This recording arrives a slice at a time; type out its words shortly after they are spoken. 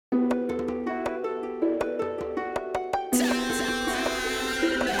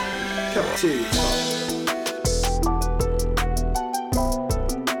Cafeteria Talk.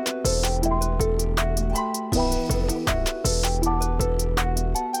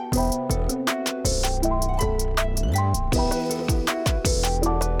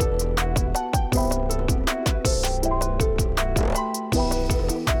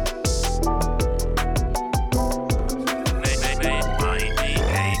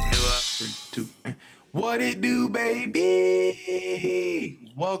 What it do, baby?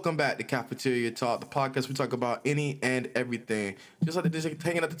 Welcome back to Cafeteria Talk, the podcast we talk about any and everything. Just like just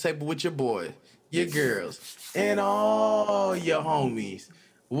hanging at the table with your boys, your girls, and all your homies.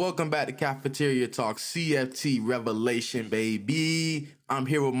 Welcome back to Cafeteria Talk, CFT Revelation, baby. I'm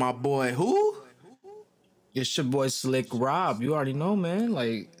here with my boy, who? It's your boy Slick Rob. You already know, man.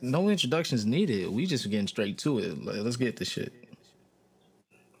 Like, no introductions needed. We just getting straight to it. Like, let's get this shit.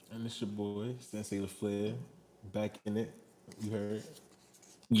 And it's your boy, Sensei LaFleur, back in it. You heard?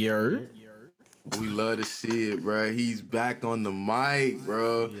 Yer. We love to see it, bro. He's back on the mic,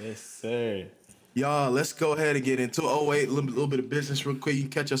 bro. Yes, sir. Y'all, let's go ahead and get into it. Oh, wait, a little bit of business real quick. You can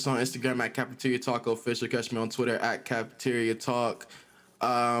catch us on Instagram at Cafeteria Talk Official. Catch me on Twitter at Cafeteria Talk.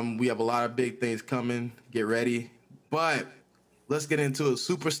 We have a lot of big things coming. Get ready. But let's get into it.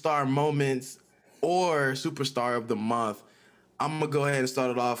 Superstar moments or superstar of the month. I'm going to go ahead and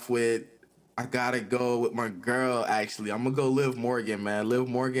start it off with, I got to go with my girl, actually. I'm going to go Liv Morgan, man. Liv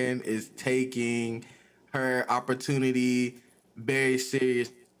Morgan is taking her opportunity very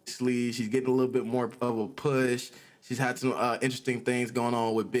seriously. She's getting a little bit more of a push. She's had some interesting things going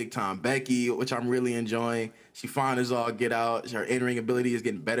on with Big Time Becky, which I'm really enjoying. She fine as all get out. Her in-ring ability is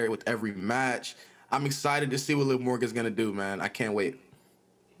getting better with every match. I'm excited to see what Liv Morgan's going to do, man. I can't wait.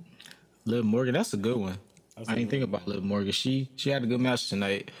 Liv Morgan, that's a good one. I didn't think about Liv Morgan. She had a good match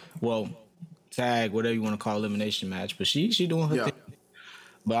tonight. Well, tag, whatever you want to call elimination match, but she doing her thing.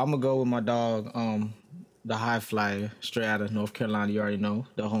 But I'm gonna go with my dog, the high flyer, straight out of North Carolina. You already know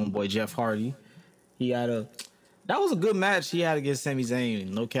the homeboy Jeff Hardy. That was a good match he had against Sami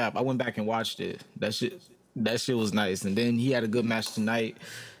Zayn. No cap. I went back and watched it. That shit was nice. And then he had a good match tonight.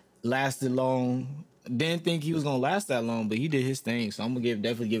 Lasted long. Didn't think he was gonna last that long, but he did his thing. So I'm gonna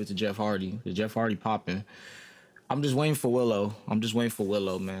definitely give it to Jeff Hardy. The Jeff Hardy popping. I'm just waiting for Willow.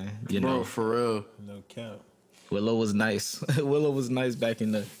 Man. You know, for real. No count. Willow was nice. Willow was nice back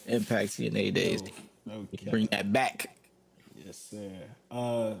in the Impact TNA days. No count. Bring that back. Yes, sir.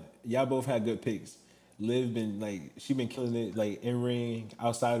 Y'all both had good picks. Liv she been killing it, like in ring,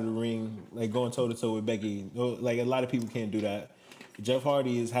 outside of the ring, like going toe to toe with Becky. Like a lot of people can't do that. Jeff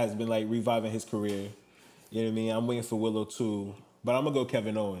Hardy has been like reviving his career. You know what I mean? I'm waiting for Willow too, but I'm gonna go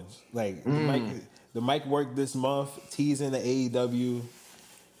Kevin Owens. Like the mic worked this month, teasing the AEW,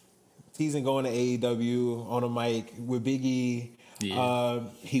 teasing going to AEW on a mic with Big E. Yeah.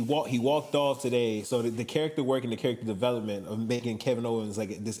 He walked off today, so the character work and the character development of making Kevin Owens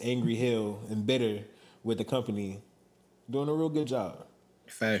like this angry heel and bitter with the company, doing a real good job.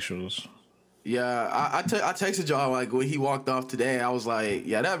 Factuals. Yeah, I texted y'all like when he walked off today. I was like,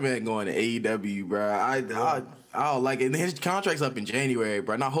 yeah, that man going to AEW, bro. I don't like it. And his contract's up in January,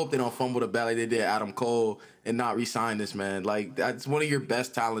 bro. And I hope they don't fumble the bag like they did Adam Cole and not re-sign this man. Like that's one of your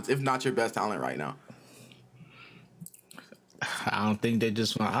best talents, if not your best talent right now. I don't think they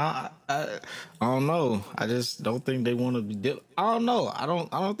just want. I don't know. I just don't think they want to be. I don't know. I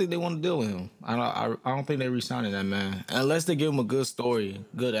don't think they want to deal with him. I don't think they re-signing that man unless they give him a good story,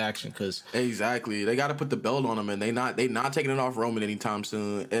 good action. Cause exactly, they got to put the belt on him, and they not taking it off Roman anytime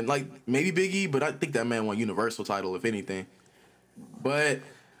soon. And like maybe Big E, but I think that man won Universal title if anything. But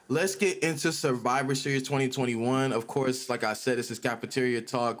let's get into Survivor Series 2021. Of course, like I said, this is Cafeteria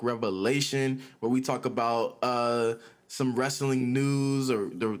Talk Revelation, where we talk about some wrestling news or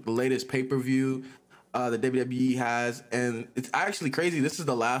the latest pay-per-view the WWE has. And it's actually crazy. This is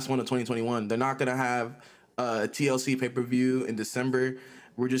the last one of 2021. They're not going to have a TLC pay-per-view in December.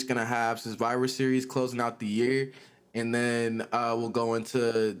 We're just going to have Survivor Series closing out the year. And then we'll go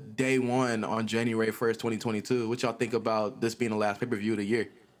into day one on January 1st, 2022. What y'all think about this being the last pay-per-view of the year?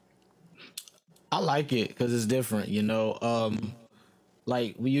 I like it because it's different, you know.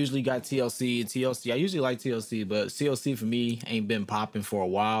 Like we usually got TLC. I usually like TLC, but TLC for me ain't been popping for a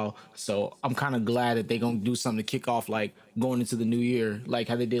while. So I'm kind of glad that they gonna do something to kick off like going into the new year, like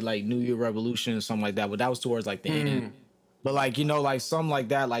how they did like New Year Revolution or something like that. But that was towards like the end. But like you know, like something like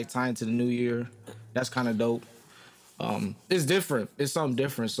that, like tying to the new year, that's kind of dope. It's different. It's something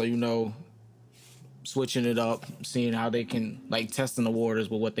different. So you know, switching it up, seeing how they can like testing the waters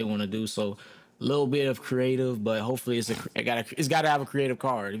with what they want to do. So. Little bit of creative, but hopefully it's got to have a creative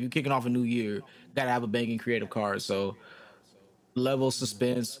card. If you're kicking off a new year, got to have a banging creative card. So level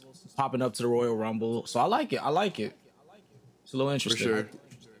suspense. popping up to the Royal Rumble. So I like it. I like it. It's a little For interesting. sure.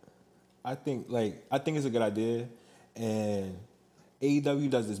 I think it's a good idea, and AEW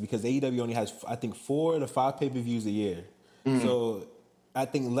does this because AEW only has I think 4 to 5 pay-per-views a year. So I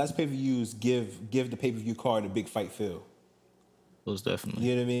think less pay-per-views give the pay-per-view card a big fight feel. Most definitely.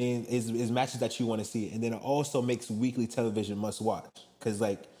 You know what I mean? Is matches that you want to see, and then it also makes weekly television must watch because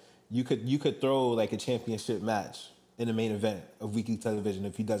like you could throw like a championship match in the main event of weekly television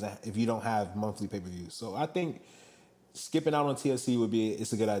if you don't have monthly pay-per-views. So I think skipping out on TLC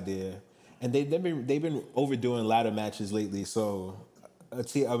it's a good idea, and they've been overdoing ladder matches lately. So a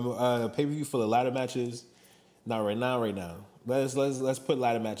pay-per-view full of ladder matches, not right now. Let's put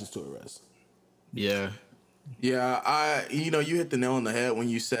ladder matches to a rest. Yeah. Yeah, you hit the nail on the head when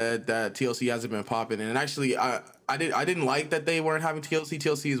you said that TLC hasn't been popping, and actually, I didn't like that they weren't having TLC.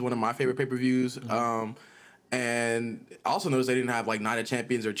 TLC is one of my favorite pay-per-views. And I also noticed they didn't have like Night of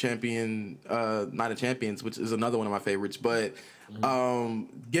Champions or Night of Champions, which is another one of my favorites. But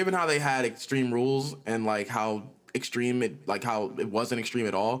given how they had Extreme Rules and like how how it wasn't extreme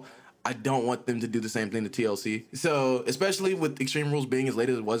at all, I don't want them to do the same thing to TLC. So especially with Extreme Rules being as late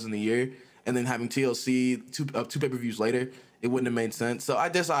as it was in the year, and then having TLC two pay-per-views later, it wouldn't have made sense. So I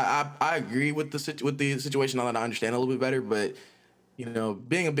agree with the situation now that I understand a little bit better, but.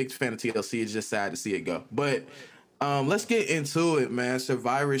 Being a big fan of TLC, it's just sad to see it go. But let's get into it, man.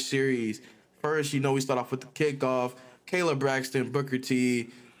 Survivor Series. First, we start off with the kickoff. Kayla Braxton, Booker T,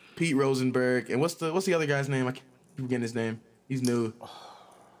 Pete Rosenberg, and what's the other guy's name? I keep forgetting his name. He's new.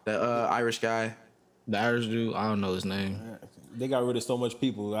 The Irish guy. The Irish dude, I don't know his name. They got rid of so much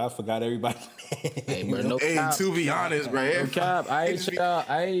people. I forgot everybody. Hey, bro, no Hey, cap. to be honest, bro. No cap. I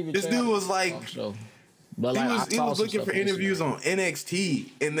ain't even. This dude was like. But he was looking for interviews on NXT,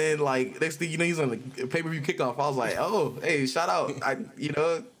 and then like next thing you know, he's on the pay-per-view kickoff. I was like, oh, hey, shout out!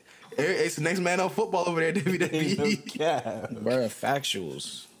 It's the next man on football over there at WWE. Yeah, bro,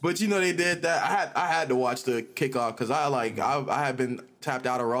 factuals. But they did that. I had to watch the kickoff because I had been tapped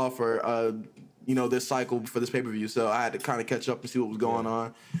out of Raw for this cycle for this pay-per-view, so I had to kind of catch up and see what was going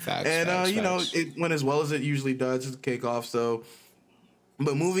on. Facts, it went as well as it usually does at the kickoff. So.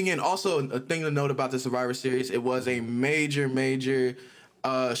 But moving in, also a thing to note about the Survivor Series, it was a major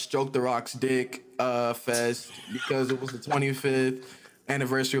stroke the Rock's dick fest because it was the 25th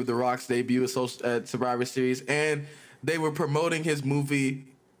anniversary of the Rock's debut at Survivor Series, and they were promoting his movie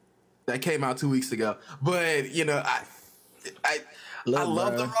that came out 2 weeks ago. But I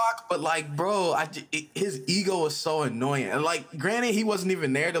love the Rock, but like, bro, his ego was so annoying, and like, granted, he wasn't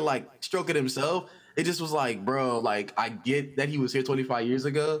even there to like stroke it himself. It just was like, bro, like, I get that he was here 25 years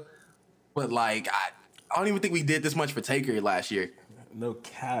ago, but like, I don't even think we did this much for Taker last year. No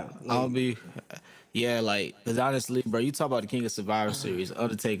cap. Because honestly, bro, you talk about the King of Survivor Series,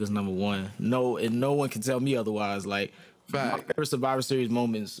 Undertaker's number one. No, and no one can tell me otherwise. Like, my favorite Survivor Series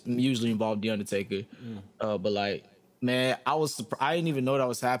moments usually involve the Undertaker. But like, man, I didn't even know that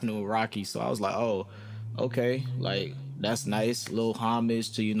was happening with Rocky, so I was like, oh, okay, like that's nice, little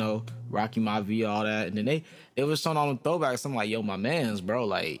homage to Rocky Maivia, all that, and then they was showing on them throwbacks. I'm like, yo, my man's, bro,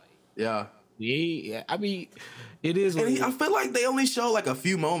 like, yeah. I mean, it is. And I feel like they only showed like a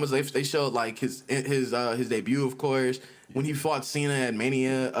few moments. They showed like his debut, of course, when he fought Cena at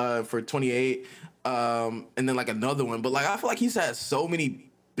Mania for 28, and then like another one. But like, I feel like he's had so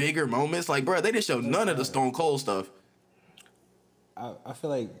many bigger moments. Like, bro, they didn't show none of the Stone Cold stuff. I feel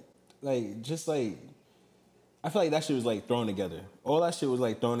like I feel like that shit was like thrown together. All that shit was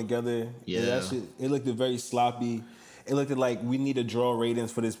like thrown together. Yeah. That shit, it looked very sloppy. It looked like we need to draw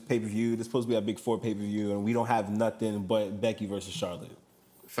ratings for this pay-per-view. This is supposed to be a Big Four pay-per-view, and we don't have nothing but Becky versus Charlotte.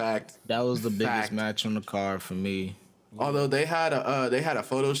 Fact. That was the biggest match on the card for me. Although they had a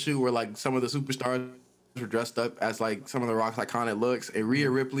photo shoot where like some of the superstars were dressed up as like some of the Rock's iconic looks, and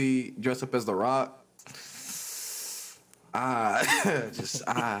Rhea Ripley dressed up as the Rock. Let's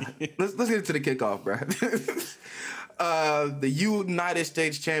get into the kickoff, bro. The United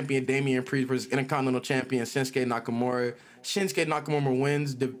States champion Damian Priest versus Intercontinental champion Shinsuke Nakamura. Shinsuke Nakamura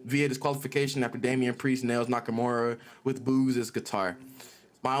wins via disqualification after Damian Priest nails Nakamura with Boogs as guitar.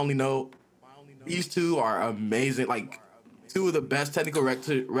 My only note: these two are amazing. Like, two of the best technical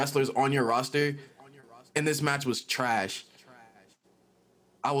wrestlers on your roster, and this match was trash.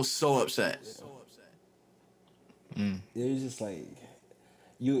 I was so upset. It was just like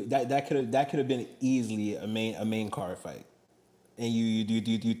that could have been easily a main card fight, and you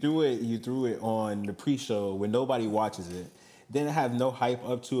threw it on the pre-show when nobody watches it. Didn't have no hype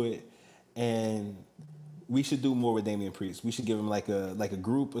up to it, and we should do more with Damian Priest. We should give him like a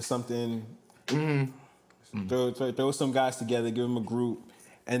group or something. Mm-hmm. Throw some guys together, give him a group,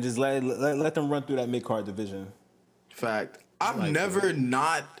 and just let them run through that mid card division. Fact. I've never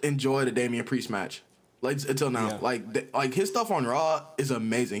not enjoyed a Damian Priest match. Like until now, Yeah. like his stuff on Raw is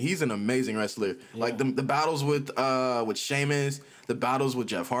amazing. He's an amazing wrestler. Like the battles with Sheamus, the battles with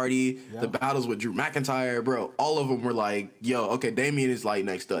Jeff Hardy, the battles with Drew McIntyre, bro. All of them were like, yo, okay, Damian is like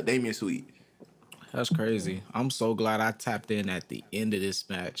next up. Damian's sweet. That's crazy. I'm so glad I tapped in at the end of this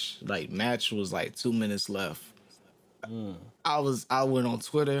match. Like match was like 2 minutes left. I went on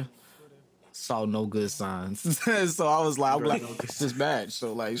Twitter, saw no good signs. So I was like, it's this match.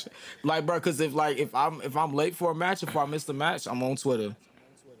 So like bro, because if I'm late for a match, if I miss the match, I'm on Twitter.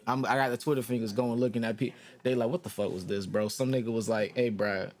 I got the Twitter fingers going, looking at people. They like, what the fuck was this, bro? Some nigga was like, hey,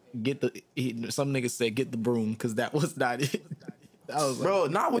 bro, some nigga said get the broom because that was not it. I was like, Bro,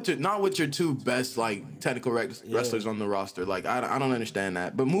 not with your two best like technical wrestlers on the roster. Like I don't understand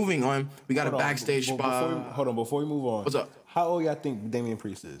that. But moving on, we got a backstage spot. Before we move on. What's up? How old y'all think Damian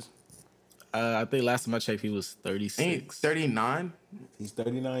Priest is? I think last time I checked, he was Ain't 36. 39? He's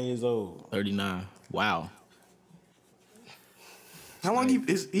 39 years old. 39. Wow. How long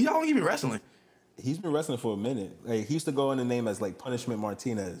how long he been wrestling? He's been wrestling for a minute. Like he used to go in the name as like Punishment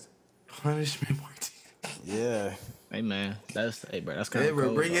Martinez. Punishment Martinez. Yeah. Hey man, that's kind Hey, of bro,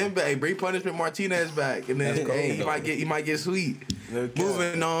 cold, bring though. him back. Hey, bring Punishment Martinez back, and then That's cold, hey, though. he might get sweet. Okay.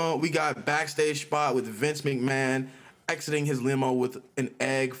 Moving on, we got backstage spot with Vince McMahon exiting his limo with an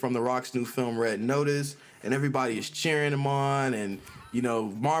egg from The Rock's new film Red Notice, and everybody is cheering him on and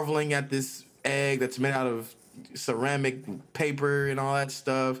marveling at this egg that's made out of ceramic paper and all that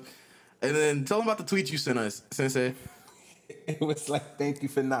stuff. And then tell them about the tweet you sent us, Sensei. It was like, thank you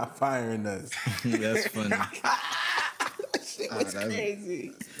for not firing us. That's funny. That's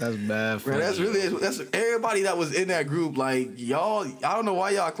crazy. That's bad. Bro, Funny. that's everybody that was in that group. Like y'all, I don't know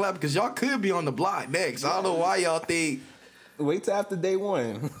why y'all clap because y'all could be on the block next. I don't know why y'all think. Wait till after day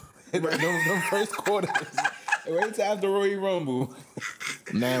one. them first quarters. Wait till after Royal Rumble.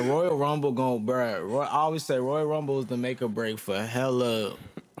 Man, Royal Rumble I always say Royal Rumble is the make or break for hella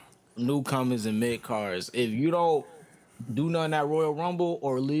newcomers and mid cards. If you don't do nothing at Royal Rumble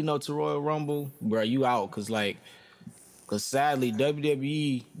or lead up to Royal Rumble, bro, you out. Cause sadly,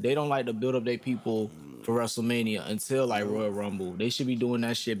 WWE, they don't like to build up their people for WrestleMania until like Royal Rumble. They should be doing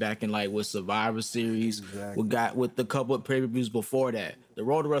that shit back in like with Survivor Series. Exactly. With the couple of pay-per-views before that. The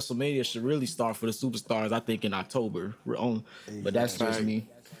road to WrestleMania should really start for the superstars, I think, in October. But that's just me.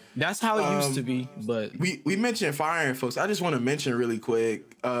 That's how it used to be. But We mentioned firing folks. I just want to mention really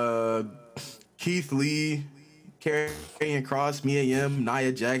quick. Keith Lee, Karrion Kross, Mia Yim,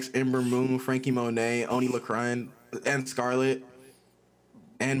 Nia Jax, Ember Moon, Frankie Monet, Oni Lacroix, and Scarlett,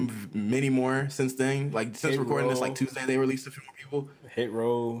 and many more since then. Like since Hit recording this, Row. like Tuesday, they released a few more people. Hit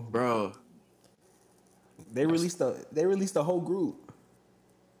Row. Bro, They released the whole group.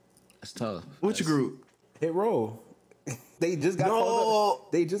 it's tough. which group? Hit Row. They just got No. called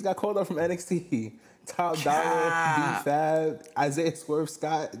up. They just got called up from NXT. Top Dollar, God. B-Fab, Isaiah Swerve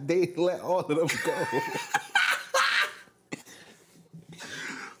Scott. They let all of them go.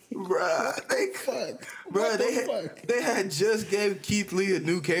 Bruh, they had just gave Keith Lee a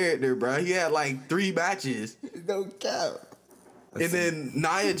new character, bruh. He had like 3 matches. No cap. And then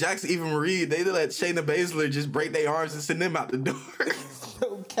Nia Jax, Eva Marie, they let Shayna Baszler just break their arms and send them out the door.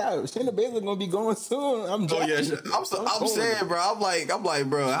 No cap. Shayna Baszler gonna be going soon. I'm Oh yeah, judging. I'm saying, bro. I'm like,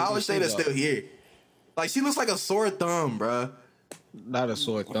 bro. How is Shayna still here? Like, she looks like a sore thumb, bro. Not a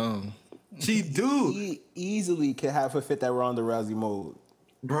sore thumb. She do, He easily could have her fit that Ronda Rousey mold.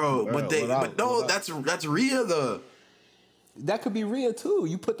 bro. But that's Rhea though. That could be Rhea too.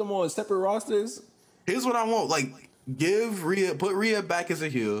 You put them on separate rosters. Here's what I want: like, put Rhea back as a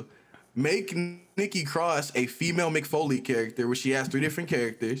heel, make Nikki Cross a female Mick Foley character where she has 3 different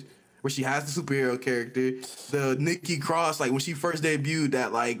characters. Where she has the superhero character, the Nikki Cross, like when she first debuted,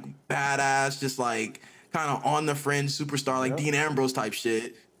 that like badass, just like kind of on the fringe superstar, like Dean Ambrose type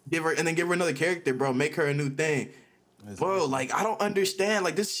shit. Give her another character, bro. Make her a new thing, bro. Like I don't understand.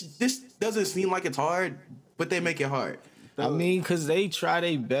 Like this doesn't seem like it's hard, but they make it hard. I mean, cause they try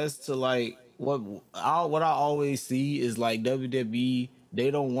their best to like what I always see is like WWE.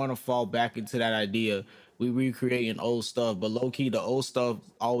 They don't want to fall back into that idea. We recreating old stuff, but low key the old stuff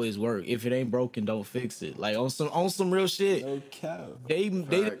always work. If it ain't broken, don't fix it. Like on some real shit. No cap. They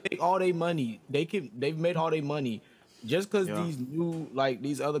make all their money. They've made all their money just because these new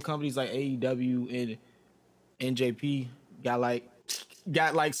these other companies like AEW and NJP got like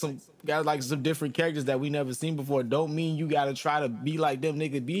got some different characters that we never seen before. Don't mean you gotta try to be like them,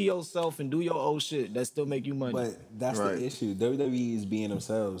 nigga. Be yourself and do your old shit. That still make you money. But that's Right. the issue. WWE is being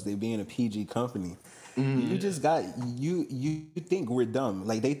themselves. They being a PG company. You just got you think we're dumb.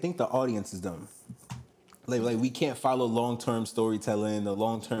 Like they think the audience is dumb. Like we can't follow long term storytelling, the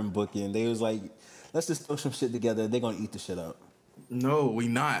long term booking. They was like, let's just throw some shit together. They're gonna eat the shit up. No, we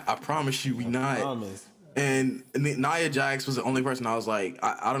not. I promise you, we not. Promise. And Nia Jax was the only person I was like,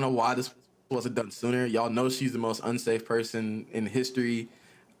 I don't know why this wasn't done sooner. Y'all know she's the most unsafe person in history.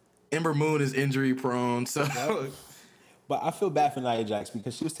 Ember Moon is injury prone, so But I feel bad for Nia Jax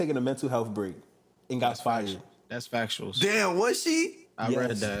because she was taking a mental health break and got fired. That's factual. damn, was she? I Yes.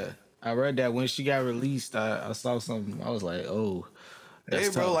 read that. I read that when she got released. I saw something. I was like, oh, that's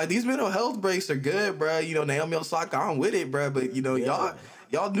Hey, bro, tough. like these mental health breaks are good, bro. You know, Naomi Osaka, I'm with it, bro. But you know,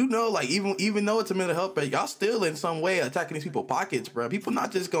 y'all do know, like even though it's a mental health break, y'all still in some way attacking these people's pockets, bro. People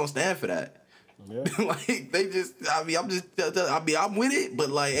not just gonna stand for that. Yeah. Like they just, I'm with it, but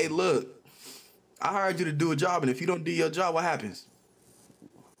like, hey, look, I hired you to do a job, and if you don't do your job, what happens?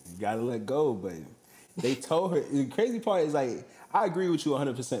 You gotta let go. But they told her, the crazy part is like, I agree with you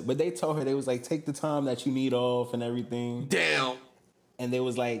 100%, but they told her, they was like, take the time that you need off and everything. Damn. And they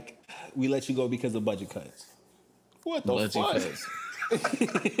was like, we let you go because of budget cuts. What the Budget fuck? cuts.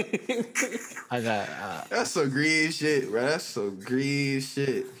 I got. That's some green shit, bro. That's some green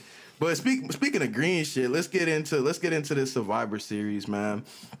shit. But speaking of green shit, let's get into this Survivor Series, man.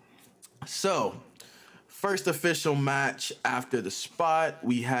 So, first official match after the spot,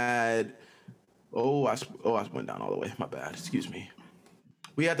 we had. I went down all the way. My bad. Excuse me.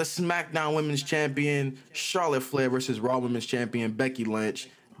 We had the SmackDown Women's Champion Charlotte Flair versus Raw Women's Champion Becky Lynch.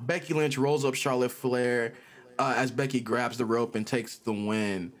 Becky Lynch rolls up Charlotte Flair as Becky grabs the rope and takes the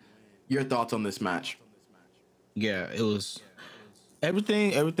win. Your thoughts on this match? Yeah, it was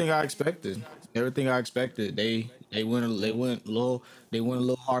everything. Everything I expected. Everything I expected. They went a little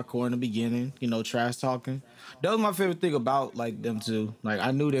hardcore in the beginning. You know, trash talking. That was my favorite thing about like them two. Like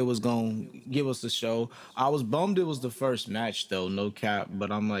I knew they was gonna give us a show. I was bummed it was the first match though, no cap.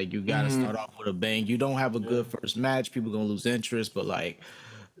 But I'm like, you gotta start off with a bang. You don't have a good first match, people gonna lose interest. But like,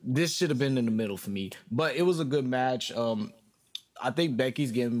 this should have been in the middle for me. But it was a good match. I think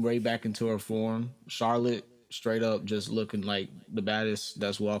Becky's getting right back into her form. Charlotte straight up just looking like the baddest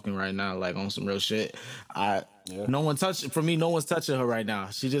that's walking right now, like on some real shit. No one's touching her right now.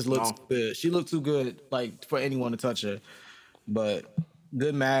 She just looks good. She looked too good, like for anyone to touch her. But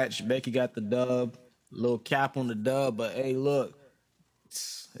good match. Becky got the dub. Little cap on the dub, but hey, look,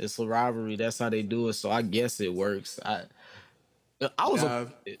 it's a rivalry. That's how they do it. So I guess it works. I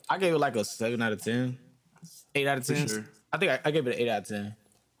gave it like a 7 out of 10, 8 out of 10. sure. I think I gave it an 8 out of 10.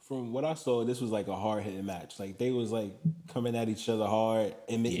 From what I saw, this was like a hard hitting match. Like they was like coming at each other hard,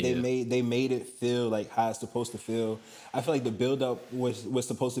 and they made it feel like how it's supposed to feel. I feel like the build up was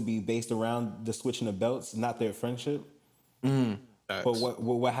supposed to be based around the switching of belts, not their friendship. But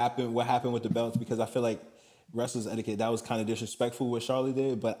what happened? What happened with the belts? Because I feel like wrestlers etiquette, that was kind of disrespectful what Charlotte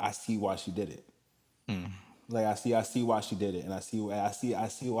did. But I see why she did it. Like I see why she did it, and I see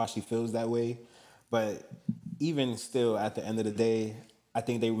why she feels that way. But even still, at the end of the day, I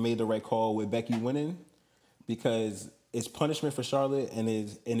think they made the right call with Becky winning because it's punishment for Charlotte, and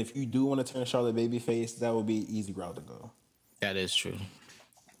if you do want to turn Charlotte babyface, that would be an easy route to go. That is true.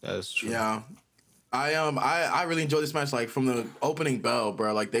 That is true. Yeah. I really enjoyed this match, like from the opening bell,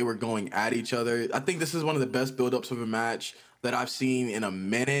 bro. Like they were going at each other. I think this is one of the best build-ups of a match that I've seen in a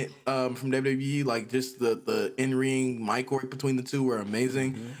minute from WWE. Like just the in-ring mic work between the two were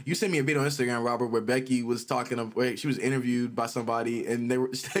amazing. You sent me a video on Instagram, Robert, where Becky was she was interviewed by somebody, and they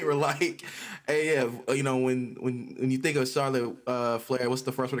were like, "Hey, yeah, you know, when you think of Charlotte Flair, what's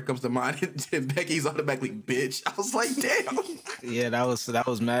the first one that comes to mind?" And Becky's automatically bitch. I was like, damn. Yeah, that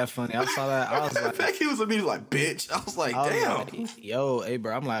was mad funny. I saw that. I was like, Becky was immediately like, bitch. I was like, damn. like, yo, hey,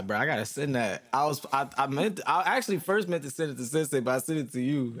 bro. I'm like, bro, I gotta send that. I actually first meant to send it to Sensei, but I sent it to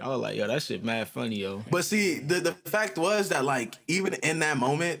you. I was like, yo, that shit mad funny, yo. But see, the fact was that like even in that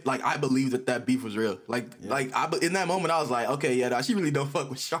moment, like I believed that beef was real. In that moment, I was like, okay, yeah, she really don't fuck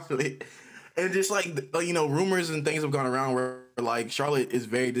with Charlotte. And just like you know, rumors and things have gone around where like Charlotte is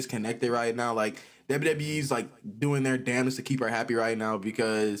very disconnected right now. Like WWE's like doing their damnedest to keep her happy right now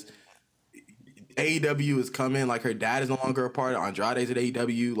because AEW is coming. Like her dad is no longer a part. Andrade's at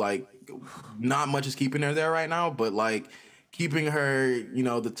AEW. Like not much is keeping her there right now, but like keeping her, you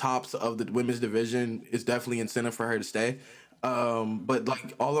know, the tops of the women's division is definitely incentive for her to stay. But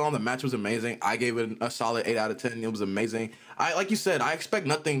like all in all, the match was amazing. I gave it a solid 8 out of 10. It was amazing. Like you said, I expect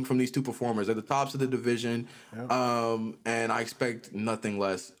nothing from these two performers. They're the tops of the division, and I expect nothing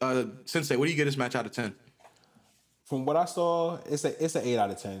less. Sensei, what do you get this match out of 10? From what I saw, it's an 8 out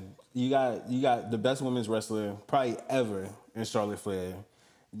of 10. You got the best women's wrestler probably ever in Charlotte Flair.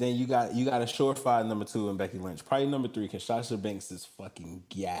 Then you got a surefire number 2 in Becky Lynch. Probably number 3 because Sasha Banks is fucking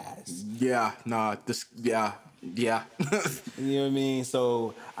gas. Yeah, nah, yeah. You know what I mean?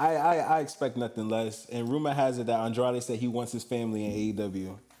 So I expect nothing less. And rumor has it that Andrade said he wants his family in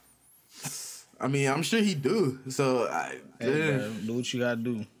AEW. I mean, I'm sure he do. So do what you gotta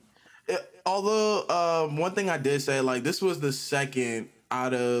do. Although one thing I did say, like, this was the second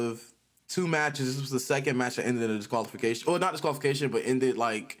out of 2 matches. This was the second match that ended in a disqualification. Well, not disqualification, but ended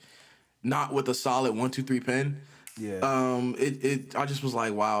like not with a solid 1-2-3 pin. Yeah. I just was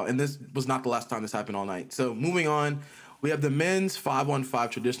like, wow. And this was not the last time this happened all night. So moving on, we have the men's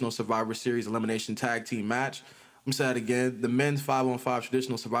 5-on-5 traditional Survivor Series elimination tag team match. I'm gonna say that again. The men's 5-on-5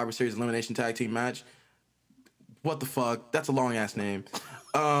 traditional Survivor Series elimination tag team match. What the fuck? That's a long ass name.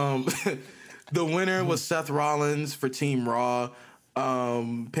 The winner was Seth Rollins for Team Raw,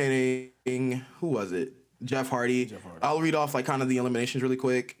 pinning, who was it? Jeff Hardy. I'll read off like kind of the eliminations really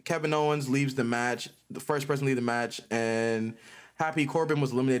quick. Kevin Owens leaves the match, the first person to leave the match, and Happy Corbin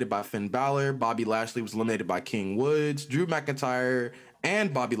was eliminated by Finn Balor. Bobby Lashley was eliminated by King Woods. Drew McIntyre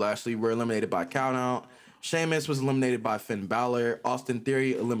and Bobby Lashley were eliminated by countout. Sheamus was eliminated by Finn Balor. Austin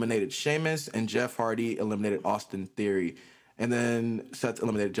Theory eliminated Sheamus, and Jeff Hardy eliminated Austin Theory. And then Seth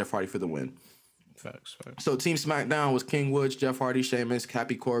eliminated Jeff Hardy for the win. Facts. So Team SmackDown was King Woods, Jeff Hardy, Sheamus,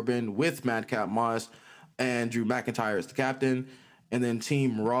 Happy Corbin with Madcap Moss, and Drew McIntyre as the captain. And then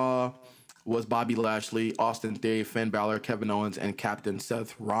Team Raw was Bobby Lashley, Austin Theory, Finn Balor, Kevin Owens, and Captain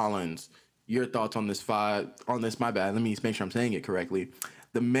Seth Rollins. Your thoughts on this my bad. Let me make sure I'm saying it correctly.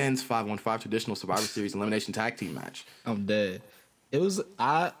 The men's 5-on-5 traditional Survivor Series elimination tag team match. I'm dead. It was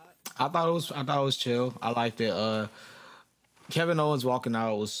I thought it was chill. I liked it. Kevin Owens walking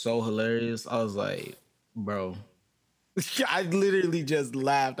out was so hilarious. I was like, bro. I literally just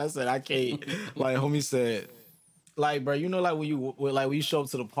laughed. I said, I can't. Like homie said, like, bro, you know, like when you show up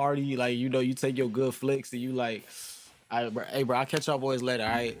to the party, like, you know, you take your good flicks and you like, hey, bro, I'll catch y'all boys later, all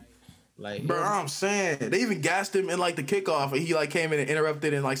right? Like, bro, I'm saying they even gassed him in like the kickoff, and he like came in and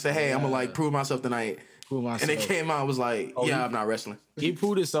interrupted and like said, "Hey, I'm gonna like prove myself tonight." And it came out, and was like, I'm not wrestling. He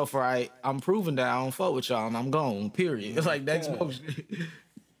proved himself right. I'm proving that I don't fuck with y'all, and I'm gone. Period. It's like that's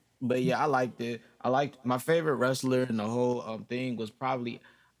But yeah, I liked it. I liked my favorite wrestler in the whole thing was probably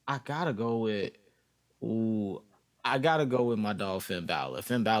I gotta go with my dog Finn Balor.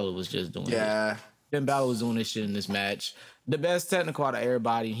 Finn Balor was just doing it. Finn Balor was doing this shit in this match. The best technical out of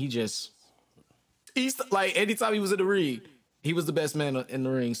everybody. He's like anytime he was in the ring, he was the best man in the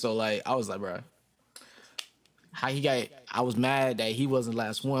ring. So like I was like, bro, I was mad that he wasn't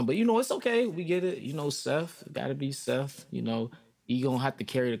last one, but you know, it's okay. We get it. You know, Seth, gotta be Seth. You know, he gonna have to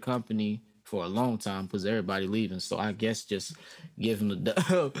carry the company for a long time because everybody leaving. So I guess just give him the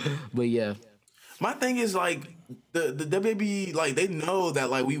dub. But yeah. My thing is like the WWE, like they know that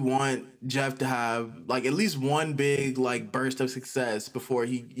like we want Jeff to have like at least one big like burst of success before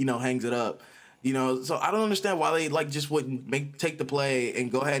he, you know, hangs it up. You know, so I don't understand why they like just wouldn't take the play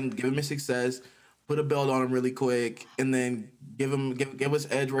and go ahead and give him his success, put a belt on him really quick, and then give us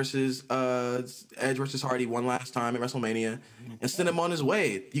Edge versus Hardy one last time at WrestleMania, and send him on his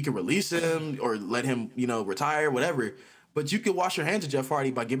way. You can release him or let him, you know, retire, whatever. But you can wash your hands of Jeff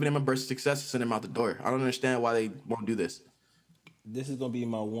Hardy by giving him a burst of success and send him out the door. I don't understand why they won't do this. This is gonna be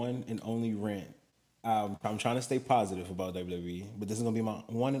my one and only rant. I'm trying to stay positive about WWE, but this is gonna be my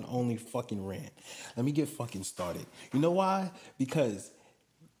one and only fucking rant. Let me get fucking started. You know why? Because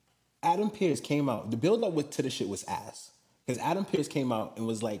Adam Pearce came out. The build up to the shit was ass. Because Adam Pearce came out and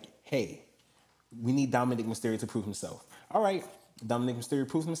was like, "Hey, we need Dominic Mysterio to prove himself." All right, Dominic Mysterio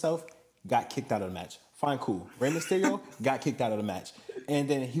proved himself. Got kicked out of the match. Fine, cool. Rey Mysterio got kicked out of the match. And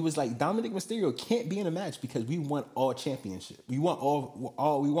then he was like, Dominic Mysterio can't be in a match because we want all championship. We want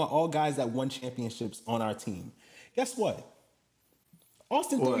all guys that won championships on our team. Guess what?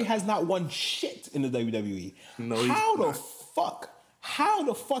 Austin Theory has not won shit in the WWE. No, How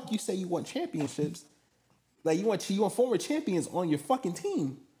the fuck you say you want championships? Like you want former champions on your fucking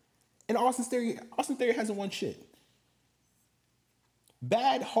team. And Austin Theory hasn't won shit.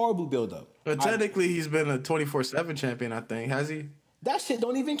 Bad, horrible buildup. But technically, he's been a 24/7 champion, I think. Has he? That shit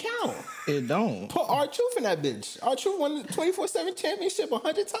don't even count. It don't. Put R-Truth in that bitch. R-Truth won the 24/7 championship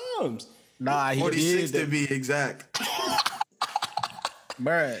 100 times. Nah, he 46 did to be exact.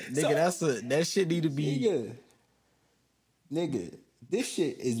 Bruh, nigga, that shit need to be... nigga, this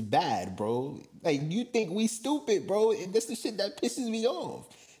shit is bad, bro. Like, you think we stupid, bro, and that's the shit that pisses me off.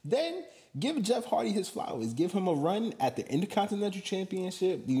 Then give Jeff Hardy his flowers. Give him a run at the Intercontinental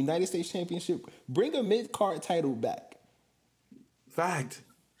Championship, the United States Championship. Bring a mid-card title back. Fact.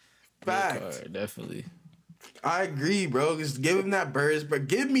 Definitely. I agree, bro. Just give him that burst, but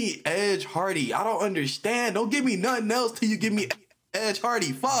give me Edge Hardy. I don't understand. Don't give me nothing else till you give me Edge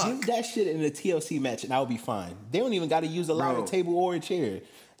Hardy. Fuck. Give that shit in a TLC match and I'll be fine. They don't even got to use a ladder, table, or a chair.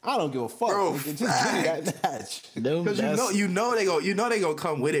 I don't give a fuck. Bro, Just give me that match. Because you know they gonna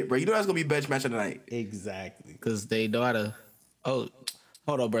come with it, bro. You know that's gonna be bench match of the night. Exactly. Because they know how to. Oh,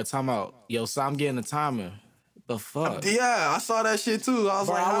 hold on, bro. Time out. Yo, so I'm getting a timer. The fuck? Yeah, I saw that shit too. I was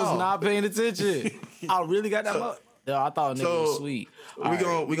Bro, like, I was how? not paying attention. I really got that much. Yo, I thought nigga was sweet.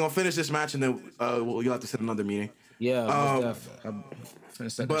 We gonna finish this match and then you'll have to set another meeting. Yeah, I'm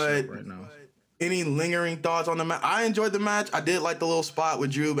finna set that shit up right now. Any lingering thoughts on the match? I enjoyed the match. I did like the little spot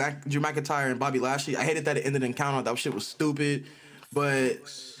with Drew McIntyre and Bobby Lashley. I hated that it ended in count out. That shit was stupid. But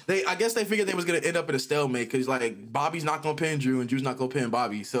I guess they figured they was gonna end up in a stalemate because like Bobby's not gonna pin Drew and Drew's not gonna pin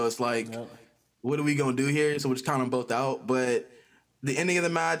Bobby. So it's like, what are we gonna do here? So we'll just count them both out. But the ending of the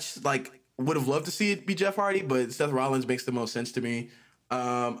match, like, would have loved to see it be Jeff Hardy, but Seth Rollins makes the most sense to me.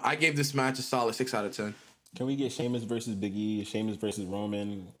 I gave this match a solid 6 out of 10. Can we get Sheamus versus Big E, Sheamus versus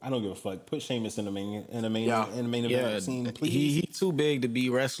Roman? I don't give a fuck. Put Sheamus in the main event scene, please. He too big to be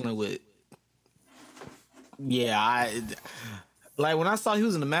wrestling with. Yeah, like when I saw he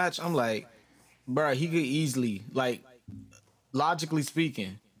was in the match, I'm like, bro, he could easily, like, logically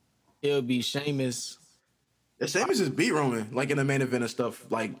speaking, it'll be Sheamus. Sheamus just beat Roman like in the main event and stuff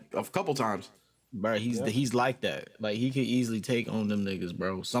like a couple times. Bro, he's like that. Like he could easily take on them niggas,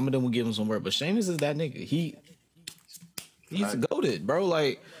 bro. Some of them will give him some work, but Sheamus is that nigga. He's goated, bro.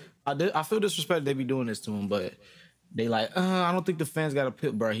 Like I feel disrespected they be doing this to him, but they like, I don't think the fans got to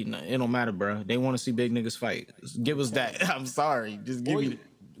pit, bro. It don't matter, bro. They want to see big niggas fight. Just give us that. I'm sorry, just give me.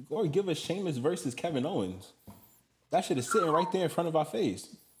 Or give us Sheamus versus Kevin Owens. That shit is sitting right there in front of our face.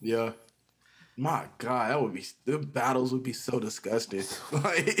 Yeah. My God, the battles would be so disgusting.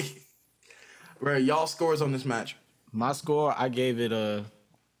 Like, bro, y'all scores on this match. My score, I think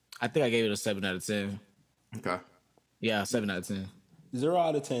I gave it a 7 out of 10. Okay. Yeah, 7 out of 10. 0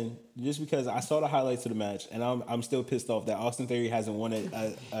 out of 10, just because I saw the highlights of the match, and I'm still pissed off that Austin Theory hasn't won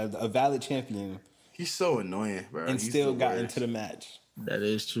a valid champion. He's so annoying, bro. And still got into the match. That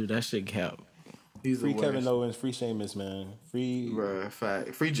is true. That shit count. He's free Kevin Owens, free Sheamus, man. Free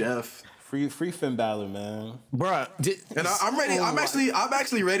Jeff. Free Finn Balor, man. Bruh. And I'm ready. I'm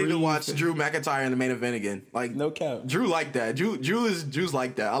actually ready to watch Drew McIntyre in the main event again. Like, no cap. Drew like that. Drew's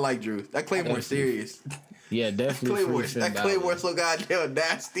like that. I like Drew. That Claymore's serious. Yeah, definitely. That Claymore's so goddamn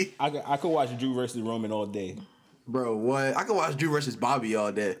nasty. I could watch Drew versus Roman all day. Bro, what? I could watch Drew versus Bobby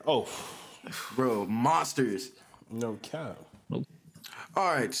all day. Oh. Bro, monsters. No cap. All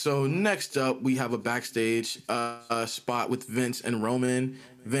right, so next up, we have a backstage spot with Vince and Roman.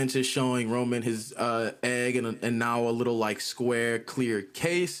 Vince is showing Roman his egg and now a little like square clear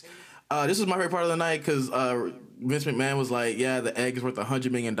case. This was my favorite part of the night because Vince McMahon was like, yeah, the egg is worth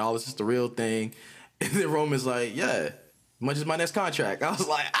 $100 million. It's the real thing. And then Roman's like, yeah, much as my next contract. I was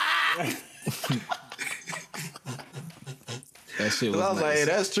like, ah! That shit was I was nice. like, hey,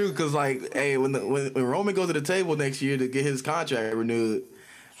 that's true because like, hey, when Roman goes to the table next year to get his contract renewed,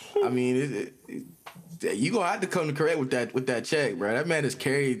 I mean, you gonna have to come to correct with that check, bro. That man has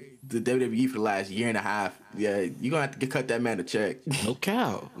carried the WWE for the last year and a half. Yeah, you gonna have to cut that man a check. No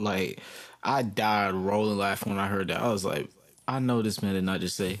cow. Like, I died rolling laughing when I heard that. I was like, I know this man did not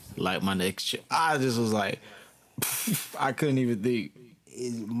just say like my next check. I just was like, I couldn't even think.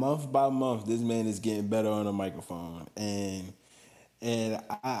 Month by month, this man is getting better on the microphone, and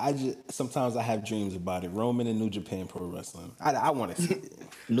I just sometimes I have dreams about it. Roman and New Japan Pro Wrestling. I want to see it.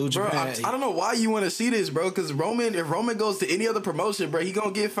 New Japan. Bro, I don't know why you want to see this, bro. Because if Roman goes to any other promotion, bro, he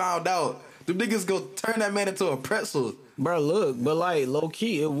gonna get found out. The niggas go turn that man into a pretzel. Bro, look, but like low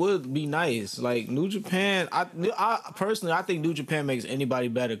key, it would be nice. Like New Japan, I personally, I think New Japan makes anybody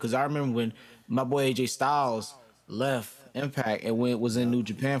better. Because I remember when my boy AJ Styles left Impact and was in New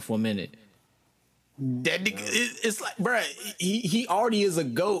Japan for a minute. That nigga, it's like, bro, he already is a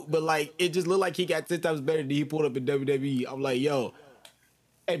GOAT, but like it just looked like he got 10 times better than he pulled up in WWE. I'm like, yo,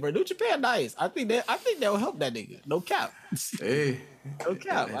 hey, bro, New Japan nice. I think that'll help that nigga. No cap. Hey, no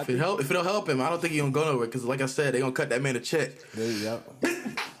cap. If it'll help him, I don't think he gonna go nowhere. Because like I said, they gonna cut that man a check.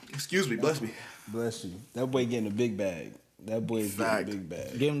 Excuse me, bless me. Bless you. That boy getting a big bag. That boy is getting a big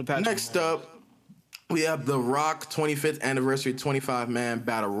bag. Give him the patch. Next up, we have the Rock 25th anniversary 25-man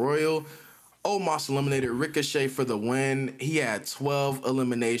battle royal. Omos eliminated Ricochet for the win. He had 12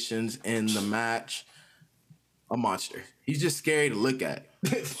 eliminations in the match. A monster. He's just scary to look at.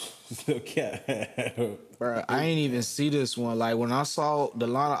 Okay. Bro, I ain't even see this one. Like when I saw the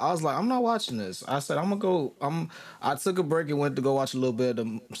line, I was like, I'm not watching this. I said, I'm gonna go. I took a break and went to go watch a little bit of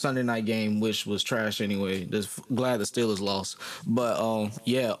the Sunday night game, which was trash anyway. Just glad the Steelers lost. But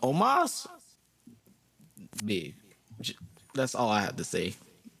yeah, Omos, big. That's all I have to say.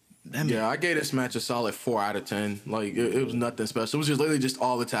 Yeah, I gave this match a solid 4 out of 10. Like it was nothing special. It was just literally just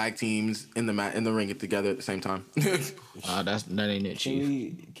all the tag teams in the ring together at the same time. That ain't it,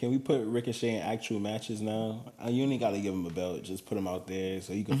 Chief. Can we put Ricochet in actual matches now? You ain't got to give him a belt. Just put him out there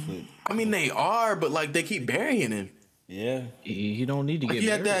so you can flip. I mean, they are, but like they keep burying him. Yeah, he don't need to get. He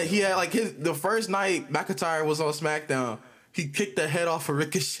had that. He had like the first night McIntyre was on SmackDown. He kicked the head off of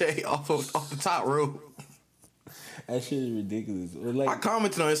Ricochet off the top rope. That shit is ridiculous. Like, I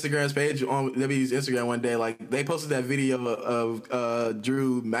commented on Instagram's page on WWE's Instagram one day. Like they posted that video of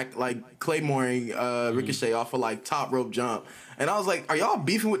Drew Claymoring Ricochet off of like top rope jump, and I was like, "Are y'all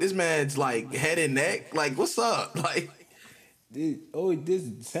beefing with this man's like head and neck? Like what's up? Like."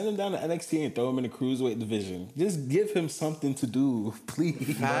 Just send him down to NXT and throw him in the cruiserweight division. Just give him something to do,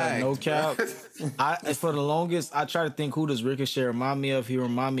 please. No cap. For the longest, I try to think who does Ricochet remind me of. He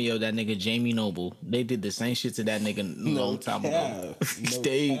remind me of that nigga Jamie Noble. They did the same shit to that nigga a long time ago.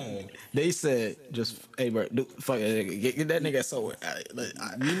 They said just hey bro, fuck it, get that nigga somewhere.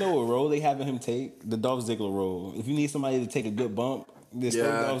 You know what role they having him take? The Dolph Ziggler role. If you need somebody to take a good bump, just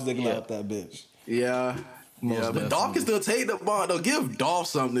throw Dolph Ziggler out that bitch. Yeah. But Dolph can still take the ball. Though, give Dolph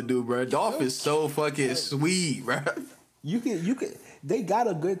something to do, bro. Dolph is so fucking sweet, bro. You can. They got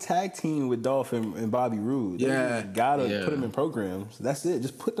a good tag team with Dolph and Bobby Roode. They gotta put them in programs. That's it.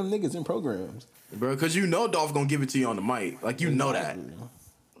 Just put them niggas in programs, bro. Because you know Dolph gonna give it to you on the mic. Like you know that,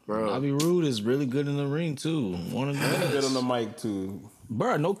 bro. Bobby Roode is really good in the ring too. One of the best. Good on the mic too,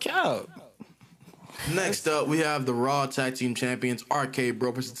 bro. No cap. Next up, we have the Raw Tag Team Champions, RK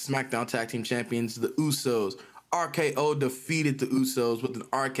Bro, versus the SmackDown Tag Team Champions, the Usos. RKO defeated the Usos with an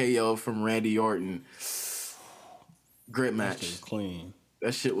RKO from Randy Orton. Great match. That shit was clean.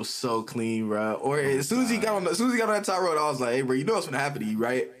 That shit was so clean, bro. Or as soon as he got on that top road, I was like, "Hey, bro, you know what's gonna happen to you,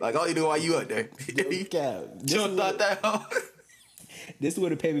 right? Like all you do while you up there." You don't thought that out. This is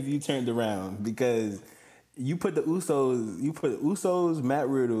where the pay-per-view turned around because. You put the Usos, Matt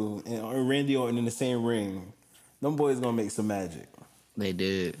Riddle, and Randy Orton in the same ring. Them boys gonna make some magic. They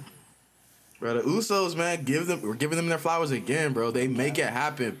did. Bro, the Usos, man, we're giving them their flowers again, bro. They make it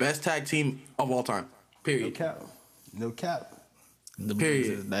happen. Best tag team of all time. Period. No cap. The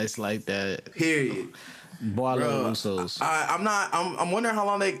period. Nice like that. Period. Boy, I love Usos. I'm wondering how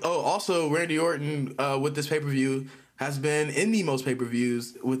long they. Oh, also Randy Orton with this pay-per-view has been in the most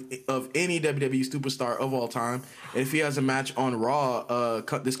pay-per-views of any WWE superstar of all time. And if he has a match on Raw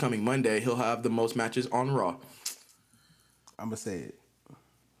this coming Monday, he'll have the most matches on Raw. I'm gonna say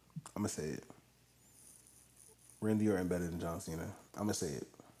it. Randy Orton better than John Cena. I'm gonna say it.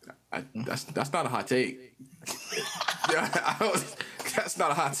 That's not a hot take. That's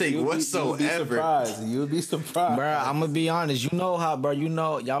not a hot take whatsoever. You'll be surprised. Bro, I'm gonna be honest. You know how, bro. You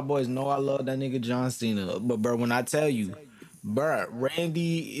know, y'all boys know I love that nigga John Cena. But, bro, when I tell you, bro,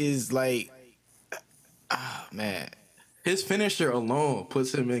 Randy is like, man. His finisher alone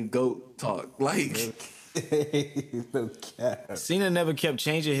puts him in GOAT talk. Like, no cap. Cena never kept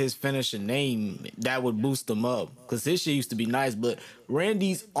changing his finisher name. That would boost him up. Because his shit used to be nice. But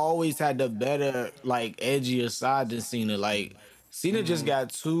Randy's always had the better, like, edgier side than Cena. Like, Cena just got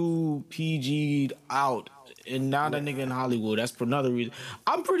too PG'd out. And now that nigga in Hollywood, that's for another reason.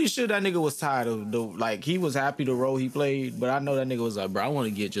 I'm pretty sure that nigga was tired of he was happy the role he played, but I know that nigga was like, bro, I want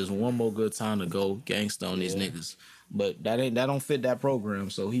to get just one more good time to go gangsta on these niggas. But that don't fit that program.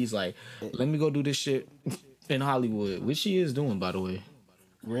 So he's like, let me go do this shit in Hollywood, which he is doing, by the way.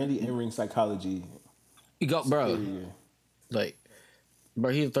 Randy in-ring psychology. He got, bro. Like,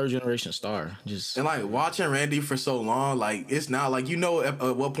 bro, he's a third generation star. And like watching Randy for so long, like it's now like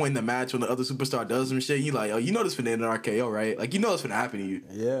at what point in the match when the other superstar does some shit, you like, oh, you know this finna end in RKO, right? Like you know it's finna happen to you.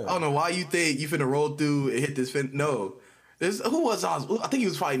 Yeah. I don't know why you think you finna roll through and hit this fin. No, who was I think he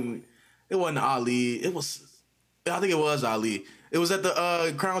was fighting. It wasn't Ali. I think it was Ali. It was at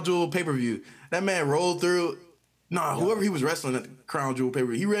the Crown Jewel pay-per-view. That man rolled through. Whoever he was wrestling at the Crown Jewel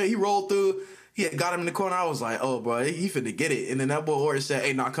pay-per-view, he rolled through. He had got him in the corner. I was like, oh, bro, he finna get it. And then that boy Orton said,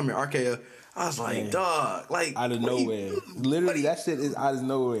 hey, come here, RKO. I was like, dog. Like, out of nowhere. Literally, that shit is out of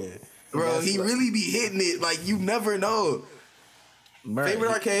nowhere. Bro, he really be hitting it. Like, you never know. Bruh, Favorite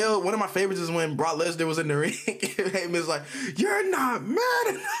RKO, one of my favorites is when Brock Lesnar was in the ring. And Heyman's like, "You're not mad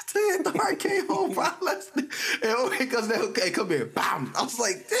enough to hit the RKO, Brock Lesnar." And Owen comes down, "Okay, come here." Bam. I was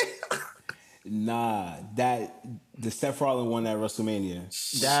like, damn. Nah, the Seth Rollins one at WrestleMania.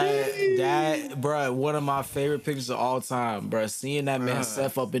 That, bruh, one of my favorite pictures of all time, bruh. Seeing that man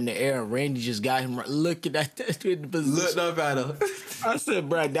Seth up in the air and Randy just got him looking at that in the position. Looked up at him. I said,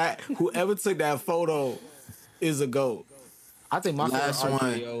 bruh, that whoever took that photo is a GOAT. I think my Last favorite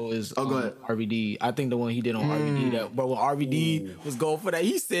one. RKO is Oh, go ahead. RVD. I think the one he did on RVD. That, but when RVD was going for that,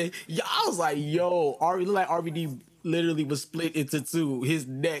 he said, "Yeah," I was like, "Yo, like RVD literally was split into two. His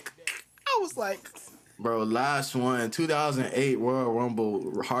neck." I was like, Bro, last one, 2008 Royal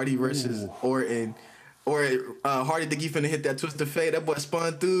Rumble, Hardy versus Orton. Hardy think he finna hit that twist of fate. That boy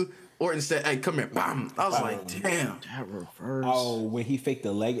spun through. Orton said, "Hey, come here." Bam. I was like, damn. that reverse. Oh, when he faked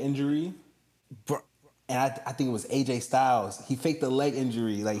the leg injury, Bro, and I think it was AJ Styles. He faked the leg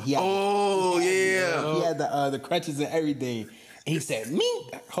injury, like he had. Oh, yeah. He had the crutches and everything. And he said, "Me,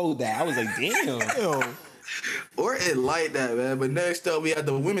 hold that." I was like, "Damn." yo, Orton like that, man. But next up, we had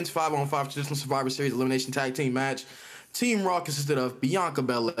the women's 5-on-5 traditional Survivor Series elimination tag team match. Team Raw consisted of Bianca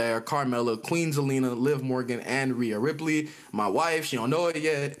Belair, Carmella, Queen Zelina, Liv Morgan, and Rhea Ripley. My wife, she don't know it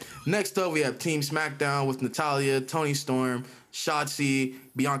yet. Next up, we have Team SmackDown with Natalya, Toni Storm, Shotzi,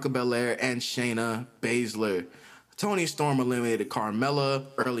 Bianca Belair, and Shayna Baszler. Toni Storm eliminated Carmella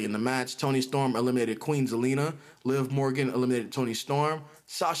early in the match. Toni Storm eliminated Queen Zelina. Liv Morgan eliminated Toni Storm.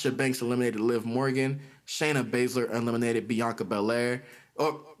 Sasha Banks eliminated Liv Morgan. Shayna Baszler eliminated Bianca Belair.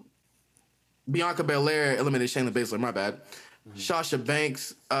 Bianca Belair eliminated Shayna Baszler, my bad. Sasha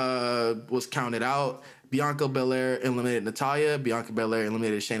Banks was counted out. Bianca Belair eliminated Natalya. Bianca Belair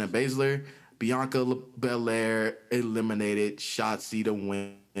eliminated Shayna Baszler. Bianca Belair eliminated Shotzi to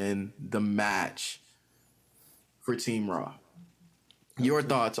win the match for Team Raw. Your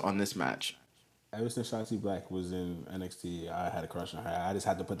thoughts on this match? Ever since Shotzi Black was in NXT, I had a crush on her. I just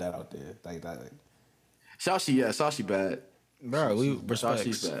had to put that out there, like that. Like, Shotzi bad. bro, we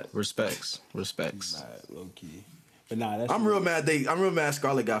Shotzi's respects. low key. But nah, that's I'm real mad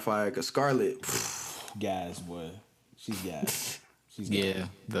Scarlett got fired because Scarlett, gas, boy. She's gas. She's Yeah,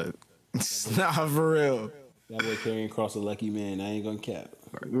 nah, for real. That boy carrying across a lucky man. I ain't gonna cap.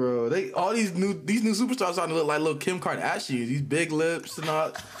 bro, these new superstars starting to look like little Kim Kardashian. These big lips and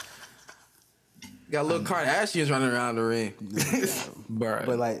all. Got little Kardashians running around the ring. Bro.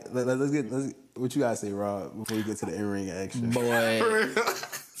 But like, let's get what you guys say, Rob, before we get to the in-ring action. Boy,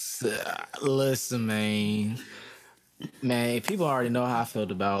 listen, man, people already know how I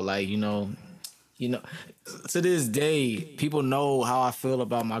felt about, like, you know, to this day, people know how I feel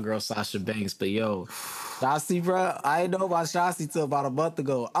about my girl Sasha Banks. But yo, Shotzi, bro, I didn't know about Shotzi till about a month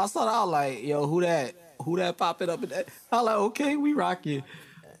ago. I saw that, I was like, yo, who that popping up in that? I was like, okay, we rocking.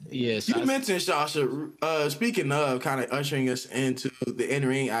 Yeah, You mentioned Sasha. Speaking of kind of ushering us into the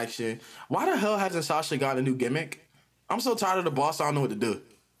in-ring action, why the hell hasn't Sasha got a new gimmick? I'm so tired of the boss. I don't know what to do.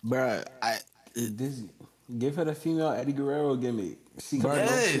 bro. Give her the female Eddie Guerrero gimmick. She can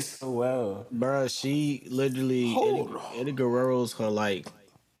Yes. so well. Bro, she literally Eddie Guerrero's her, like,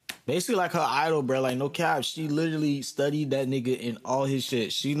 basically like her idol, bro. Like, no cap. She literally studied that nigga in all his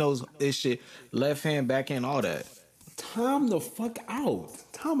shit. She knows his shit, left hand, back hand, all that. Time the fuck out.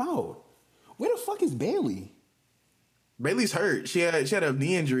 Time out. Where the fuck is Bailey? Bailey's hurt. She had a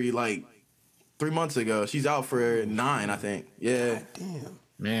knee injury like 3 months ago. She's out for 9, I think. Yeah. God damn.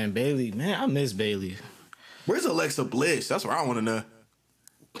 Man, Bailey, man, I miss Bailey. Where's Alexa Bliss? That's what I want to know.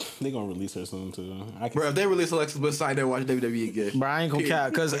 They gonna release her soon too. Bro, if they release Alexa Bliss, I ain't there watch WWE again. Bro, I ain't gonna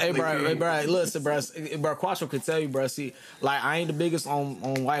cap, cause hey, bro, listen, bro, Quattro could tell you, bro. See, like, I ain't the biggest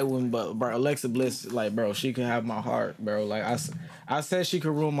on white women, but bro, Alexa Bliss, like, bro, she can have my heart, bro. Like, I said she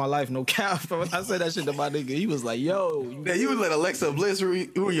could ruin my life, no cap. Bro. I said that shit to my nigga. He was like, yo, Yeah, you would let Alexa Bliss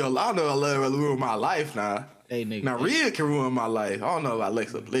ruin your life. I don't know if I let her ruin my life now. hey nigga, Now Rhea can ruin my life. I don't know about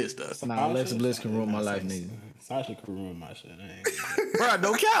Alexa Bliss does. nah, Alexa Bliss can ruin my life, nigga. Sasha could ruin my shit. I ain't Bro,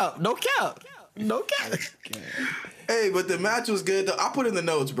 no cap. Hey, but the match was good. Though. I put in the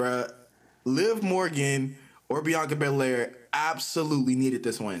notes, bro. Liv Morgan or Bianca Belair absolutely needed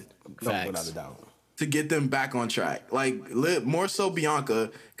this win Facts. without a doubt. to get them back on track. Like more so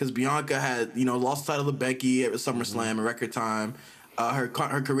Bianca, because Bianca had lost the title to Becky at SummerSlam in record time. Her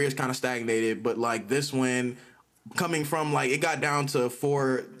career's kind of stagnated, but like this win coming from like it got down to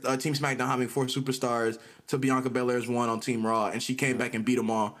 4 Team SmackDown having 4 superstars to Bianca Belair's 1 on Team Raw, and she came back and beat them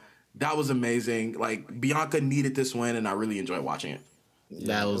all. That was amazing. Like Bianca needed this win, and I really enjoyed watching it.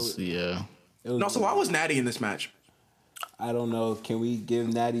 That was It was No, so why was Natty in this match? I don't know. Can we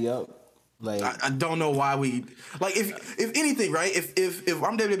give Natty up? Like, I don't know why we like if anything, right? If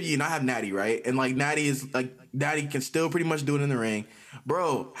I'm WWE and I have Natty, right, and like Natty can still pretty much do it in the ring,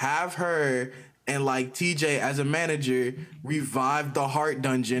 bro. Have her and like TJ as a manager revive the Heart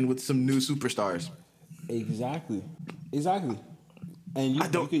Dungeon with some new superstars. exactly.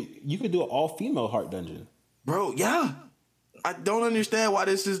 And don't- you could do an all female Heart Dungeon. Bro, yeah. I don't understand why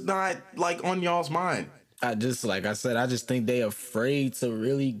this is not like on y'all's mind. I just like I said, I just think they afraid to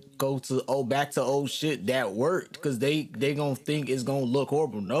really go to back to old shit that worked because they gonna think it's gonna look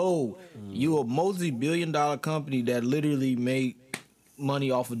horrible. No, you a multi-billion-dollar company that literally made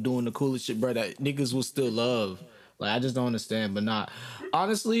money off of doing the coolest shit, bro. That niggas will still love. Like I just don't understand, but not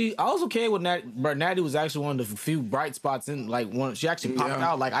honestly. I was okay with Natty, but Natty was actually one of the few bright spots in like one. She actually popped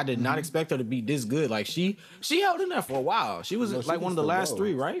out. Like I did not expect her to be this good. Like she held in there for a while. She was like one of the last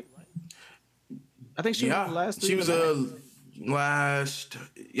three, right? I think she was the last three. She was last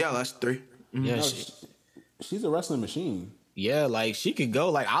three. Yeah, No, she's a wrestling machine. yeah, like she could go.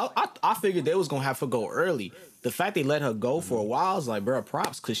 Like I figured they was gonna have to go early. The fact they let her go for a while is like, bro,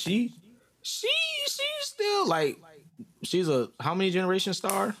 props, cause she's still like she's a how many generation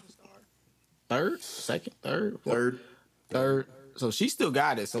star? Third, second, third, fourth? Third. So she still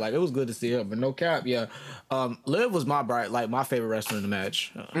got it. So like it was good to see her, but no cap, yeah. Liv was my favorite wrestler in the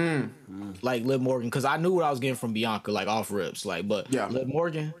match. Like Liv Morgan, because I knew what I was getting from Bianca, like off rips. Like, but Yeah. Liv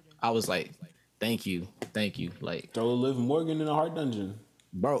Morgan, I was like, thank you. Like, Throw Liv Morgan in a Heart Dungeon.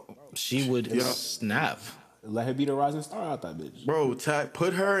 bro, she would snap. Let her be the rising star out that bitch. Bro,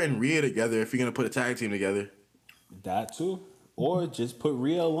 put her and Rhea together if you're gonna put a tag team together. That too. Or just put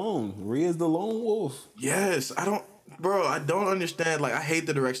Rhea alone. Rhea's the lone wolf. Yes, I don't understand. Like, I hate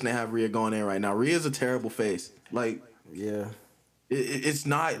the direction they have Rhea going in right now. Rhea's a terrible face. Like, Yeah. it's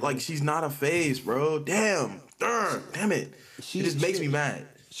not like she's not a face, bro. Damn it. It just makes me mad.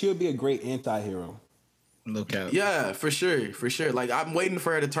 She would be a great anti-hero. No cap. Yeah, for sure. Like, I'm waiting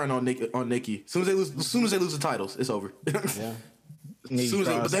for her to turn on Nikki. As soon as they lose the titles, it's over. Yeah.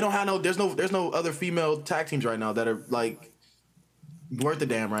 But they don't have there's no other female tag teams right now that are like worth a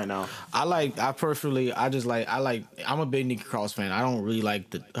damn right now. I'm a big Nikki Cross fan. I don't really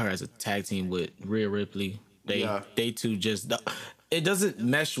like her as a tag team with Rhea Ripley. They two just it doesn't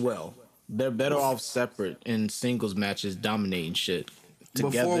mesh well. They're better off separate in singles matches, dominating shit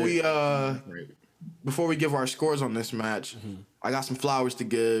together. Before we give our scores on this match, I got some flowers to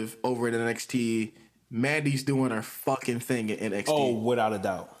give over at NXT. Mandy's doing her fucking thing at NXT. Oh, without a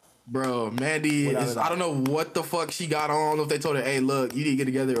doubt. Bro, Mandy is, I don't know what the fuck she got on. I don't know if they told her, hey, look, you need to get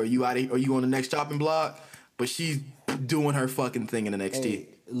together or you on the next chopping block. But she's doing her fucking thing in NXT. Hey,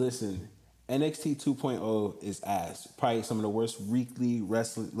 listen, NXT 2.0 is ass. Probably some of the worst weekly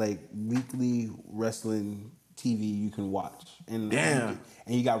wrestling TV you can watch. And Damn.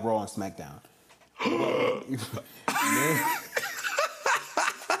 And you got Raw and SmackDown.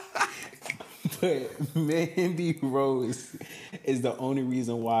 But Mandy Rose is the only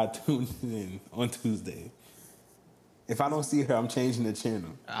reason why I tuned in on Tuesday. If I don't see her, I'm changing the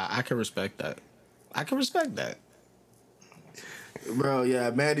channel. I can respect that. Bro, yeah,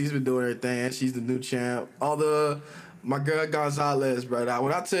 Mandy's been doing her thing. She's the new champ. My girl Gonzalez, bro.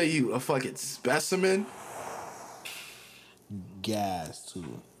 When I tell you a fucking specimen, Gas too.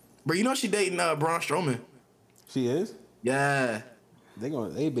 bro, you know she dating Braun Strowman. She is? Yeah.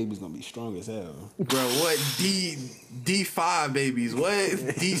 They baby's gonna be strong as hell. Bro, what D5 babies? What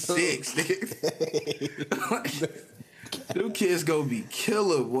D6? Them kids gonna be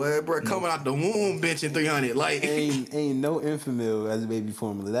killer, boy. Bro, coming out the womb benching 300. Like, ain't no Infamil as a baby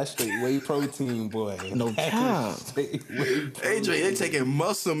formula. That's straight whey protein, boy. No cap. Straight whey protein. AJ, they taking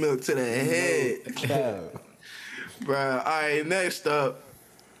muscle milk to the head. Cow. Bro, all right, next up.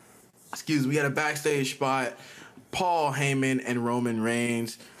 We had a backstage spot. Paul Heyman and Roman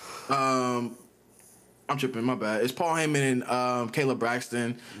Reigns. I'm tripping, my bad. It's Paul Heyman and Kayla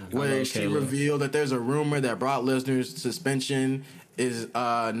Braxton, where she revealed that there's a rumor that Brock Lesnar's suspension is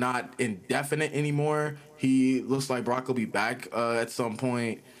not indefinite anymore. He looks like Brock will be back at some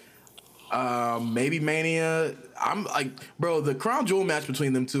point. Maybe Mania. I'm like, bro, the Crown Jewel match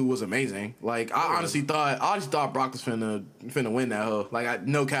between them two was amazing. Like, I honestly thought Brock was finna win that hoe. Like, I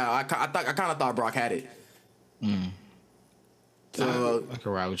kind of thought Brock had it. So I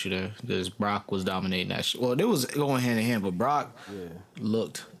can ride with you there because Brock was dominating that shit. Well, it was going hand in hand, but Brock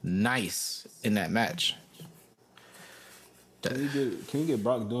looked nice in that match. Can you get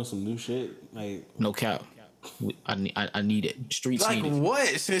Brock doing some new shit? Like, No cap. I need it. Streets like need it. what,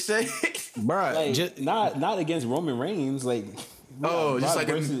 Sensei? Bruh, like just, not against Roman Reigns. Like, Oh, just Brock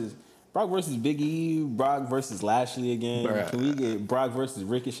like versus Brock versus Big E, Brock versus Lashley again. Bruh. Can we get Brock versus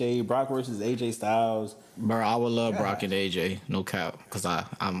Ricochet, Brock versus AJ Styles? Bro, I would love Brock and AJ, no cap, because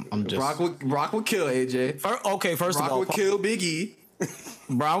I'm just Brock would kill AJ. Okay, first Brock of all, would kill Big E.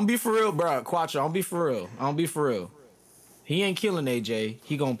 bro, I'm gonna be for real, bro. Quattro, I'm gonna be for real. He ain't killing AJ.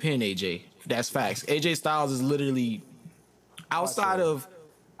 He gonna pin AJ. That's facts. AJ Styles is literally outside of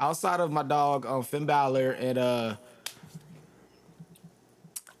my dog Finn Balor and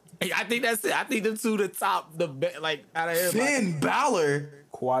I think that's it. I think the two the top like out of everybody. Finn Balor.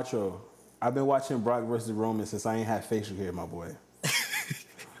 Quattro. I've been watching Brock versus Roman since I ain't had facial hair, my boy.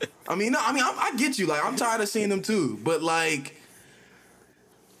 I get you. Like, I'm tired of seeing them too. But like,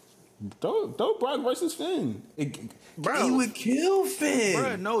 Don't Brock versus Finn. Bro, he would kill Finn.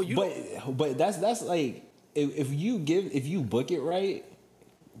 bro, no, you. But that's like if you book it right,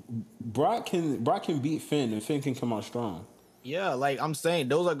 Brock can beat Finn and Finn can come out strong. Yeah, like I'm saying,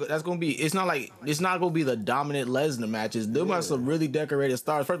 that's gonna be. It's not gonna be the dominant Lesnar matches. Them are some really decorated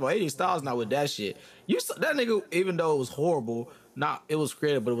stars. First of all, AJ Styles not with that shit. You saw that nigga, even though it was horrible, it was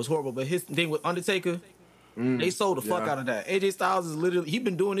creative, but it was horrible. But his thing with Undertaker, they sold the fuck out of that. AJ Styles is literally he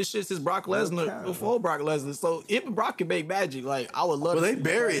been doing this shit since Brock Lesnar before Brock Lesnar. So if Brock can make magic, like I would love. Well, to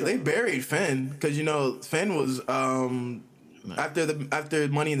they buried Finn because Finn was after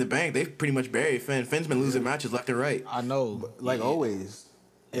Money in the Bank, they pretty much buried Finn. Finn's been losing matches left and right. I know, Like always.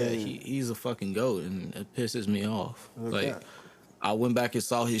 Yeah, he's a fucking goat, and it pisses me off. Okay. Like, I went back and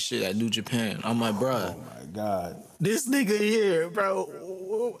saw his shit at New Japan. I'm like, bruh, Oh my God. this nigga here,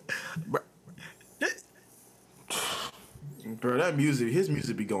 bro. Bro, his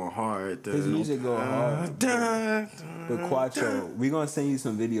music be going hard. His music go hard. But Quattro, we gonna send you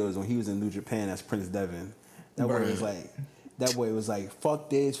some videos when he was in New Japan as Prince Devin. That boy was like, fuck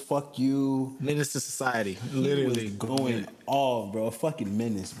this, fuck you. Menace to society, He literally was going off, bro. A fucking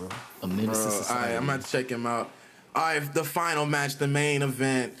menace, bro. a menace to Bro, all society. right, I'm about to check him out. All right, the final match, the main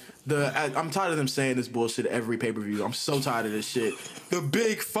event. I'm tired of them saying this bullshit every pay-per-view. I'm so tired of this shit. The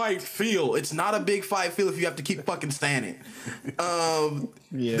big fight feel. It's not a big fight feel if you have to keep fucking standing.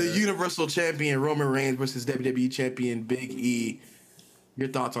 The Universal Champion Roman Reigns versus WWE Champion Big E. Your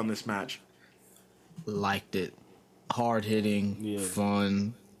thoughts on this match? Liked it, hard hitting, Yeah.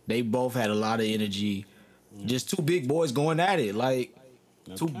 fun. They both had a lot of energy. Just two big boys going at it, like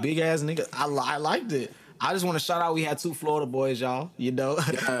two big ass niggas. I liked it. I just want to shout out. We had two Florida boys, y'all. You know,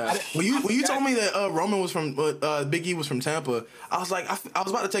 When you told me that Roman was from Big E was from Tampa, I was like, I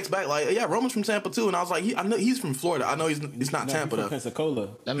was about to text back like, yeah, Roman's from Tampa too, and I was like, I know he's from Florida. I know he's not Tampa From though. Pensacola.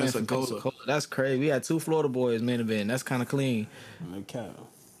 that man from Pensacola. Pensacola. That's crazy. We had two Florida boys main event. That's kind of clean. Okay.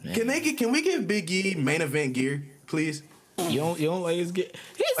 Can we get Big E main event gear, please? You don't like his get.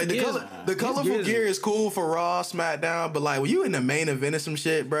 Like the colorful gear is cool for Raw, SmackDown, but like when you in the main event or some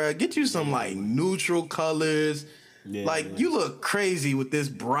shit, bro, get you some like neutral colors. Yeah, like yeah. you look crazy with this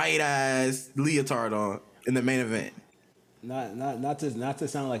bright ass leotard on in the main event. Not to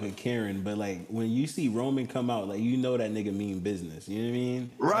sound like a Karen, but like when you see Roman come out, like you know that nigga mean business. You know what I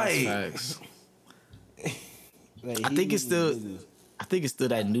mean? Right. Facts. Like, I he think it's mean still. business. I think it's still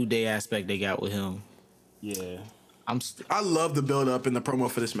that New Day aspect they got with him. Yeah. I love the build up in the promo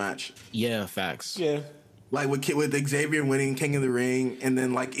for this match. Yeah, facts. Yeah. Like with Xavier winning King of the Ring, and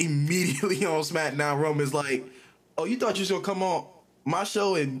then like immediately on SmackDown, Roman's like, "Oh, you thought you was gonna come on my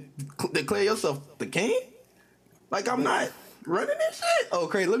show and declare yourself the king? Like I'm not running this shit? Oh,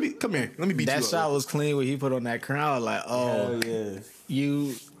 crazy! Let me come here. Let me beat That you shot up." was clean when he put on that crown. Like, oh, Oh yeah.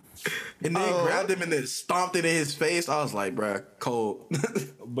 you. And then grabbed him and then stomped it in his face. I was like, bruh, cold.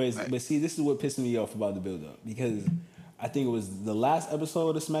 But see, this is what pissed me off about the build up because I think it was the last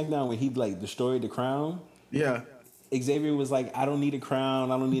episode of SmackDown when he like destroyed the crown. Yeah. Xavier was like, I don't need a crown,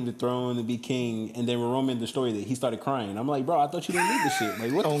 I don't need a throne to be king. And then when Roman destroyed it, he started crying. I'm like, bro, I thought you didn't need this shit.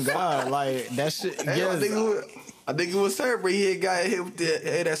 Like, what? Oh the fuck? God, like that shit. Hey, Yes. I think it was her, but he had got hit with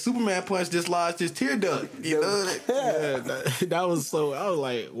that Superman punch just lodged his tear duct. You know? Yeah, that was so. I was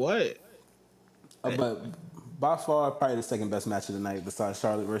like, what? But by far, probably the second best match of the night besides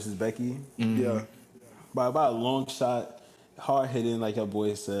Charlotte versus Becky. Yeah. By about a long shot, hard hitting, like your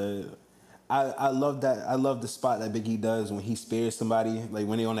boy said. I love that. I love the spot that Big E does when he spears somebody, like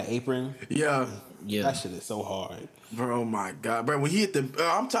when they on the apron. Yeah. Yeah. That shit is so hard. Bro, oh my God, bro! When he hit the,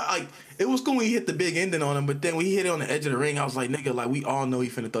 like it was cool when he hit the big ending on him, but then when he hit it on the edge of the ring, I was like, nigga, like we all know he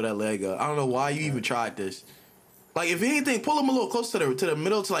finna throw that leg up. I don't know why you even tried this. Like if anything, pull him a little closer to the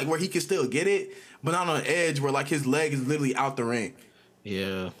middle to like where he can still get it, but not on the edge where like his leg is literally out the ring.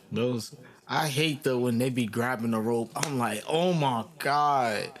 Yeah, those. I hate though when they be grabbing the rope. I'm like, oh my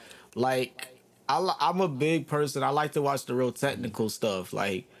God. Like, I'm a big person. I like to watch the real technical stuff.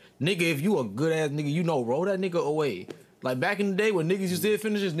 Like, Nigga, if you a good ass nigga, you know, roll that nigga away. Like back in the day when niggas used to hit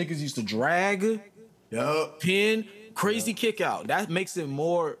finishes, niggas used to drag, Yup. pin, crazy kick out. That makes it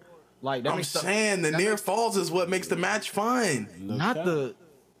more like that. I'm makes saying the near falls is what makes the match fun. not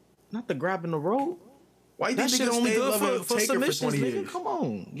the grabbing the rope. Why you That think shit niggas only stayed good loving for Taker for submissions, 20 nigga. years? Come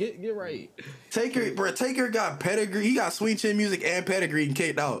on, get right. Taker got pedigree. He got sweet chin music and pedigree and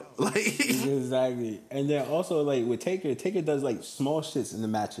kicked out. Like Exactly. And then also like with Taker does like small shits in the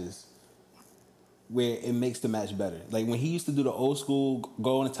matches where it makes the match better. Like when he used to do the old school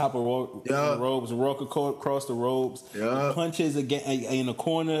go on the top of the ropes, walk across the ropes, Yeah. punches again in the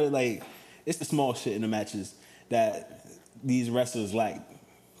corner. Like it's the small shit in the matches that these wrestlers like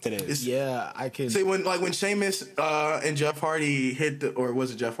today. Yeah, I can. See when Sheamus and Jeff Hardy hit or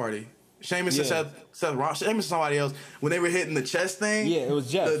was it Jeff Hardy? Sheamus and Yeah. Seth Rollins, Sheamus and somebody else when they were hitting the chest thing. Yeah, it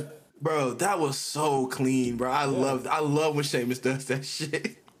was Jeff. Bro, that was so clean, bro. I love when Sheamus does that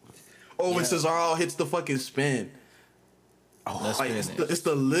shit. Or when Cesaro hits the fucking spin. Oh, That's like finished. it's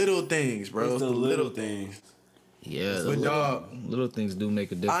the little things, bro. It's the little things. Yeah, the But little things do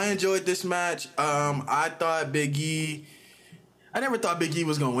make a difference. I enjoyed this match. I thought Big E. I never thought Big E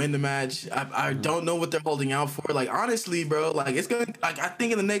was gonna win the match. I don't know what they're holding out for. Like honestly, bro, like it's gonna. Like I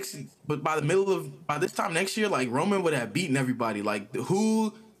think in the next, but by this time next year, like Roman would have beaten everybody. Like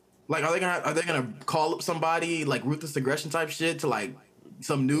who, like are they gonna call up somebody like ruthless aggression type shit to like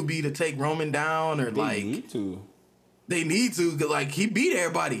some newbie to take Roman down or They like need to. they need to 'cause, like he beat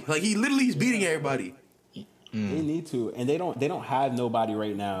everybody. Like he literally is beating everybody. They need to, and they don't have nobody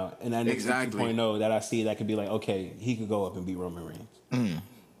right now. And that Exactly. 2.0 that I see that could be like, okay, he could go up and beat Roman Reigns.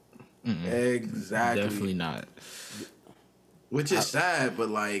 Exactly. Definitely not. Which is sad, but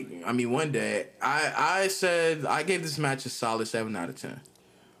like, I mean, one day I said I gave this match a solid 7 out of 10.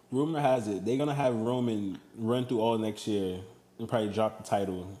 Rumor has it they're gonna have Roman run through all next year and probably drop the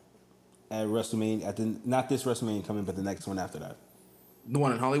title at WrestleMania. Not this WrestleMania coming, but the next one after that. The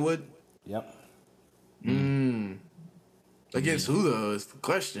one in Hollywood Yep. against who though is the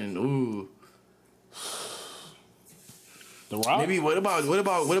question. Ooh, The Rock. maybe what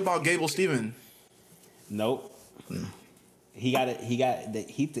about Gable Steven? Nope. He got it.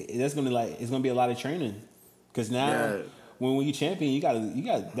 That's gonna it's gonna be a lot of training because now Yeah. when you champion, you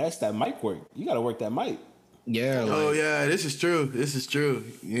got that's that mic work. You got to work that mic. Yeah, like, Oh yeah, this is true.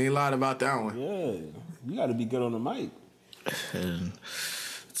 You ain't lied about that one. Yeah, you got to be good on the mic.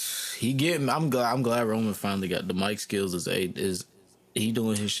 I'm glad Roman finally got the mic skills. Is he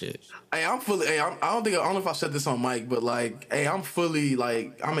doing his shit? Hey, I don't know if I said this on mic, but like, hey, I'm fully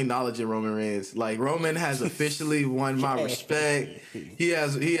like, I'm acknowledging Roman Reigns. Like, Roman has officially won my respect. He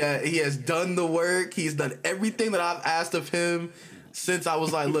has done the work. He's done everything that I've asked of him since I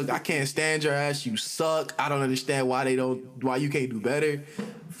was like, look, I can't stand your ass. You suck. I don't understand why you can't do better.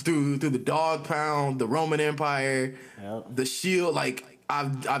 Through the dog pound, the Roman Empire, Yep. the Shield, like.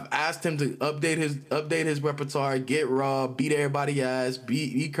 I've asked him to update his repertoire, get raw, beat everybody ass,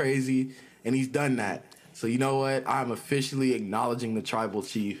 be crazy, and he's done that. So you know what? I'm officially acknowledging the tribal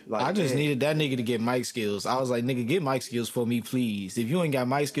chief. Like I just man, needed that nigga to get mic skills. I was like, nigga, get mic skills for me, please. If you ain't got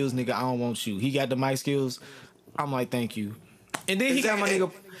mic skills, nigga, I don't want you. He got the mic skills. I'm like, thank you. And then he got my nigga.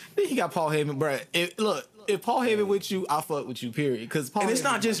 Then he got Paul Heyman, bro. If Paul Heyman with you, I fuck with you. Period. Because and it's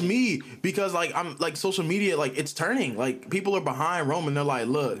not just me because like I'm like social media, like it's turning. Like people are behind Roman. They're like,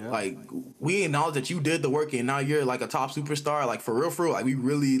 look, like we acknowledge that you did the work and now you're like a top superstar. Like for real. Like we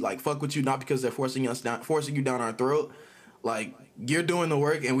really like fuck with you, not because they're forcing you down our throat. Like you're doing the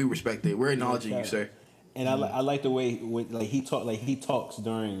work and we respect it. We're acknowledging you, sir. And I like the way he talks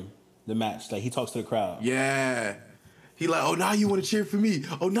during the match. Like he talks to the crowd. Yeah. He like, oh, now you want to cheer for me.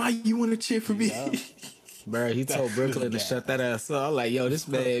 Oh, now you want to cheer for me. Yeah. Bro, he told Brooklyn to shut that ass up. I'm like, yo, this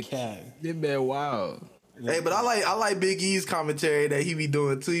man wild. Hey, but I like Big E's commentary that he be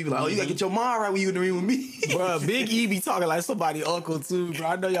doing too. He be like, oh, you gotta get your mind right when you in the ring with me. Bro, Big E be talking like somebody uncle too, bro.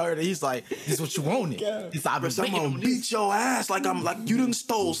 I know y'all heard it. He's like, this is what you wanted. Yeah. This I've been I'm waiting gonna on beat this. your ass like I'm like you done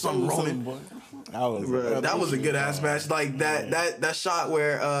stole something, Roman. That was a good ass match. Like that shot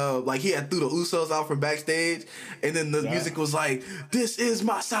where like he had threw the Usos out from backstage, and then the music was like, "This is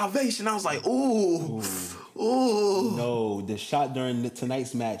my salvation." I was like, "Ooh, ooh." No, the shot during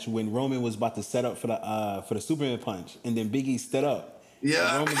tonight's match when Roman was about to set up for the Superman punch, and then Big E stood up.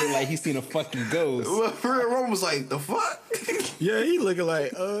 Yeah. And Roman looked like he seen a fucking ghost. For real, Roman was like, "The fuck." Yeah, he looking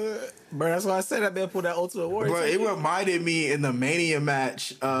like, bro. That's why I said that man pulled that Ultimate Warrior. Bro, it reminded me in the Mania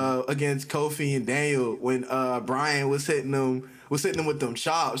match against Kofi and Daniel when Brian was hitting them with them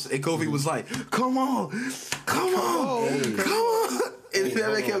chops, and Kofi was like, "Come on, come on." And that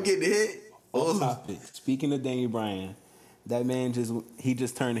man kept getting hit. Off topic. Speaking of Daniel Bryan, That man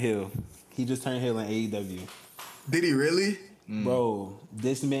just turned heel. He just turned heel in AEW. Did he really? Bro,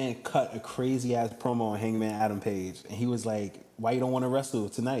 this man cut a crazy ass promo on Hangman Adam Page, and he was like, "Why you don't want to wrestle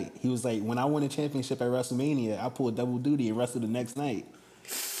tonight?" He was like, "When I won a championship at WrestleMania, I pulled double duty and wrestled the next night."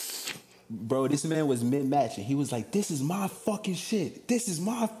 Bro, this man was mid-match, and he was like, "This is my fucking shit. This is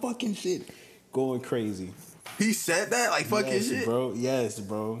my fucking shit." Going crazy. He said that like fucking Yes, shit, bro. Yes,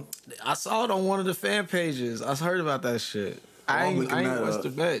 bro. I saw it on one of the fan pages. I heard about that shit. I I'm ain't looking that watched up. the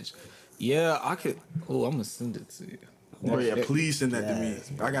match. Yeah, I could. Oh, I'm gonna send it to you. Oh yeah, please send that to me.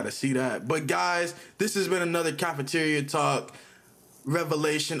 I gotta see that. But guys, this has been another Cafeteria Talk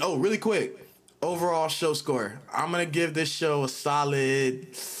revelation. Oh, really quick, overall show score. I'm gonna give this show a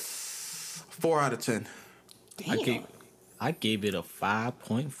solid 4 out of 10. I gave it a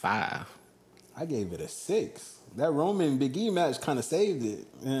 5.5. I gave it a 6. That Roman Big E match kind of saved it.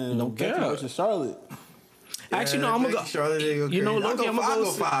 And No Becky cap. versus Charlotte. Actually, no, I'm gonna go. Charlotte, they go You know, crazy. Loki, I'm I'll gonna go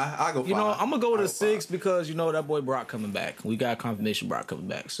go 5. I'll go 5. You know, I'm gonna go with I'll a 6 because you know that boy Brock coming back. We got confirmation Brock coming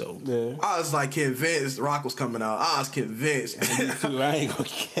back. So Yeah. I was like convinced Rock was coming out. I was convinced. Dude, I ain't gonna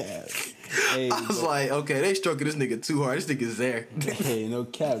cap. Hey, I was like, okay, they stroking this nigga too hard. This nigga's there. hey, no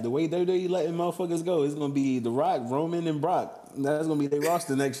cap. The way they're letting motherfuckers go, it's gonna be The Rock, Roman, and Brock. That's gonna be their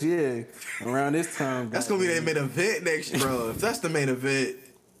roster next year around this time. That's gonna be their main event next year, bro. If that's the main event.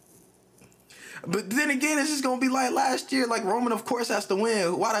 But then again, it's just gonna be like last year. Like Roman, of course, has to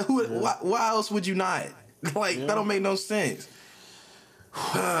win. Why else would you not? Like that don't make no sense.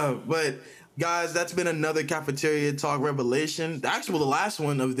 But guys, that's been another Cafeteria Talk revelation. Actually, the last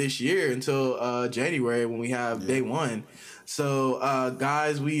one of this year until January when we have day one. So,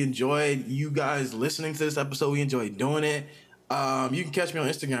 guys, we enjoyed you guys listening to this episode. We enjoyed doing it. You can catch me on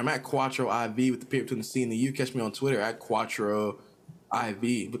Instagram at QuatroIV with the period between the C and the U. Catch me on Twitter at QuatroIV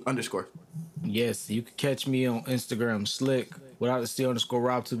with _. yes, you can catch me on Instagram Slick without the C _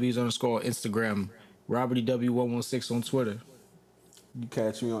 Rob 2Bs _ on Instagram. RobertW116 on Twitter. You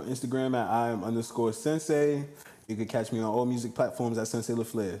catch me on Instagram at IAM_Sensei. You can catch me on all music platforms at Sensei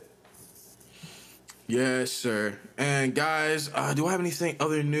LaFleur. Yes, sir. And guys, do I have anything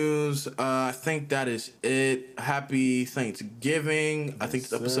other news? I think that is it. Happy Thanksgiving. I think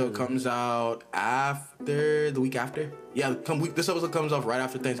this episode comes out after the week after. Yeah, this episode comes off right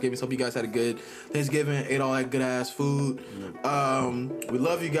after Thanksgiving. So hope you guys had a good Thanksgiving, ate all that good ass food. We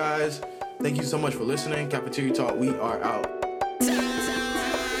love you guys. Thank you so much for listening. Cafeteria Talk, we are out.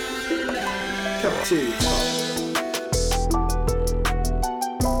 Cafeteria Talk.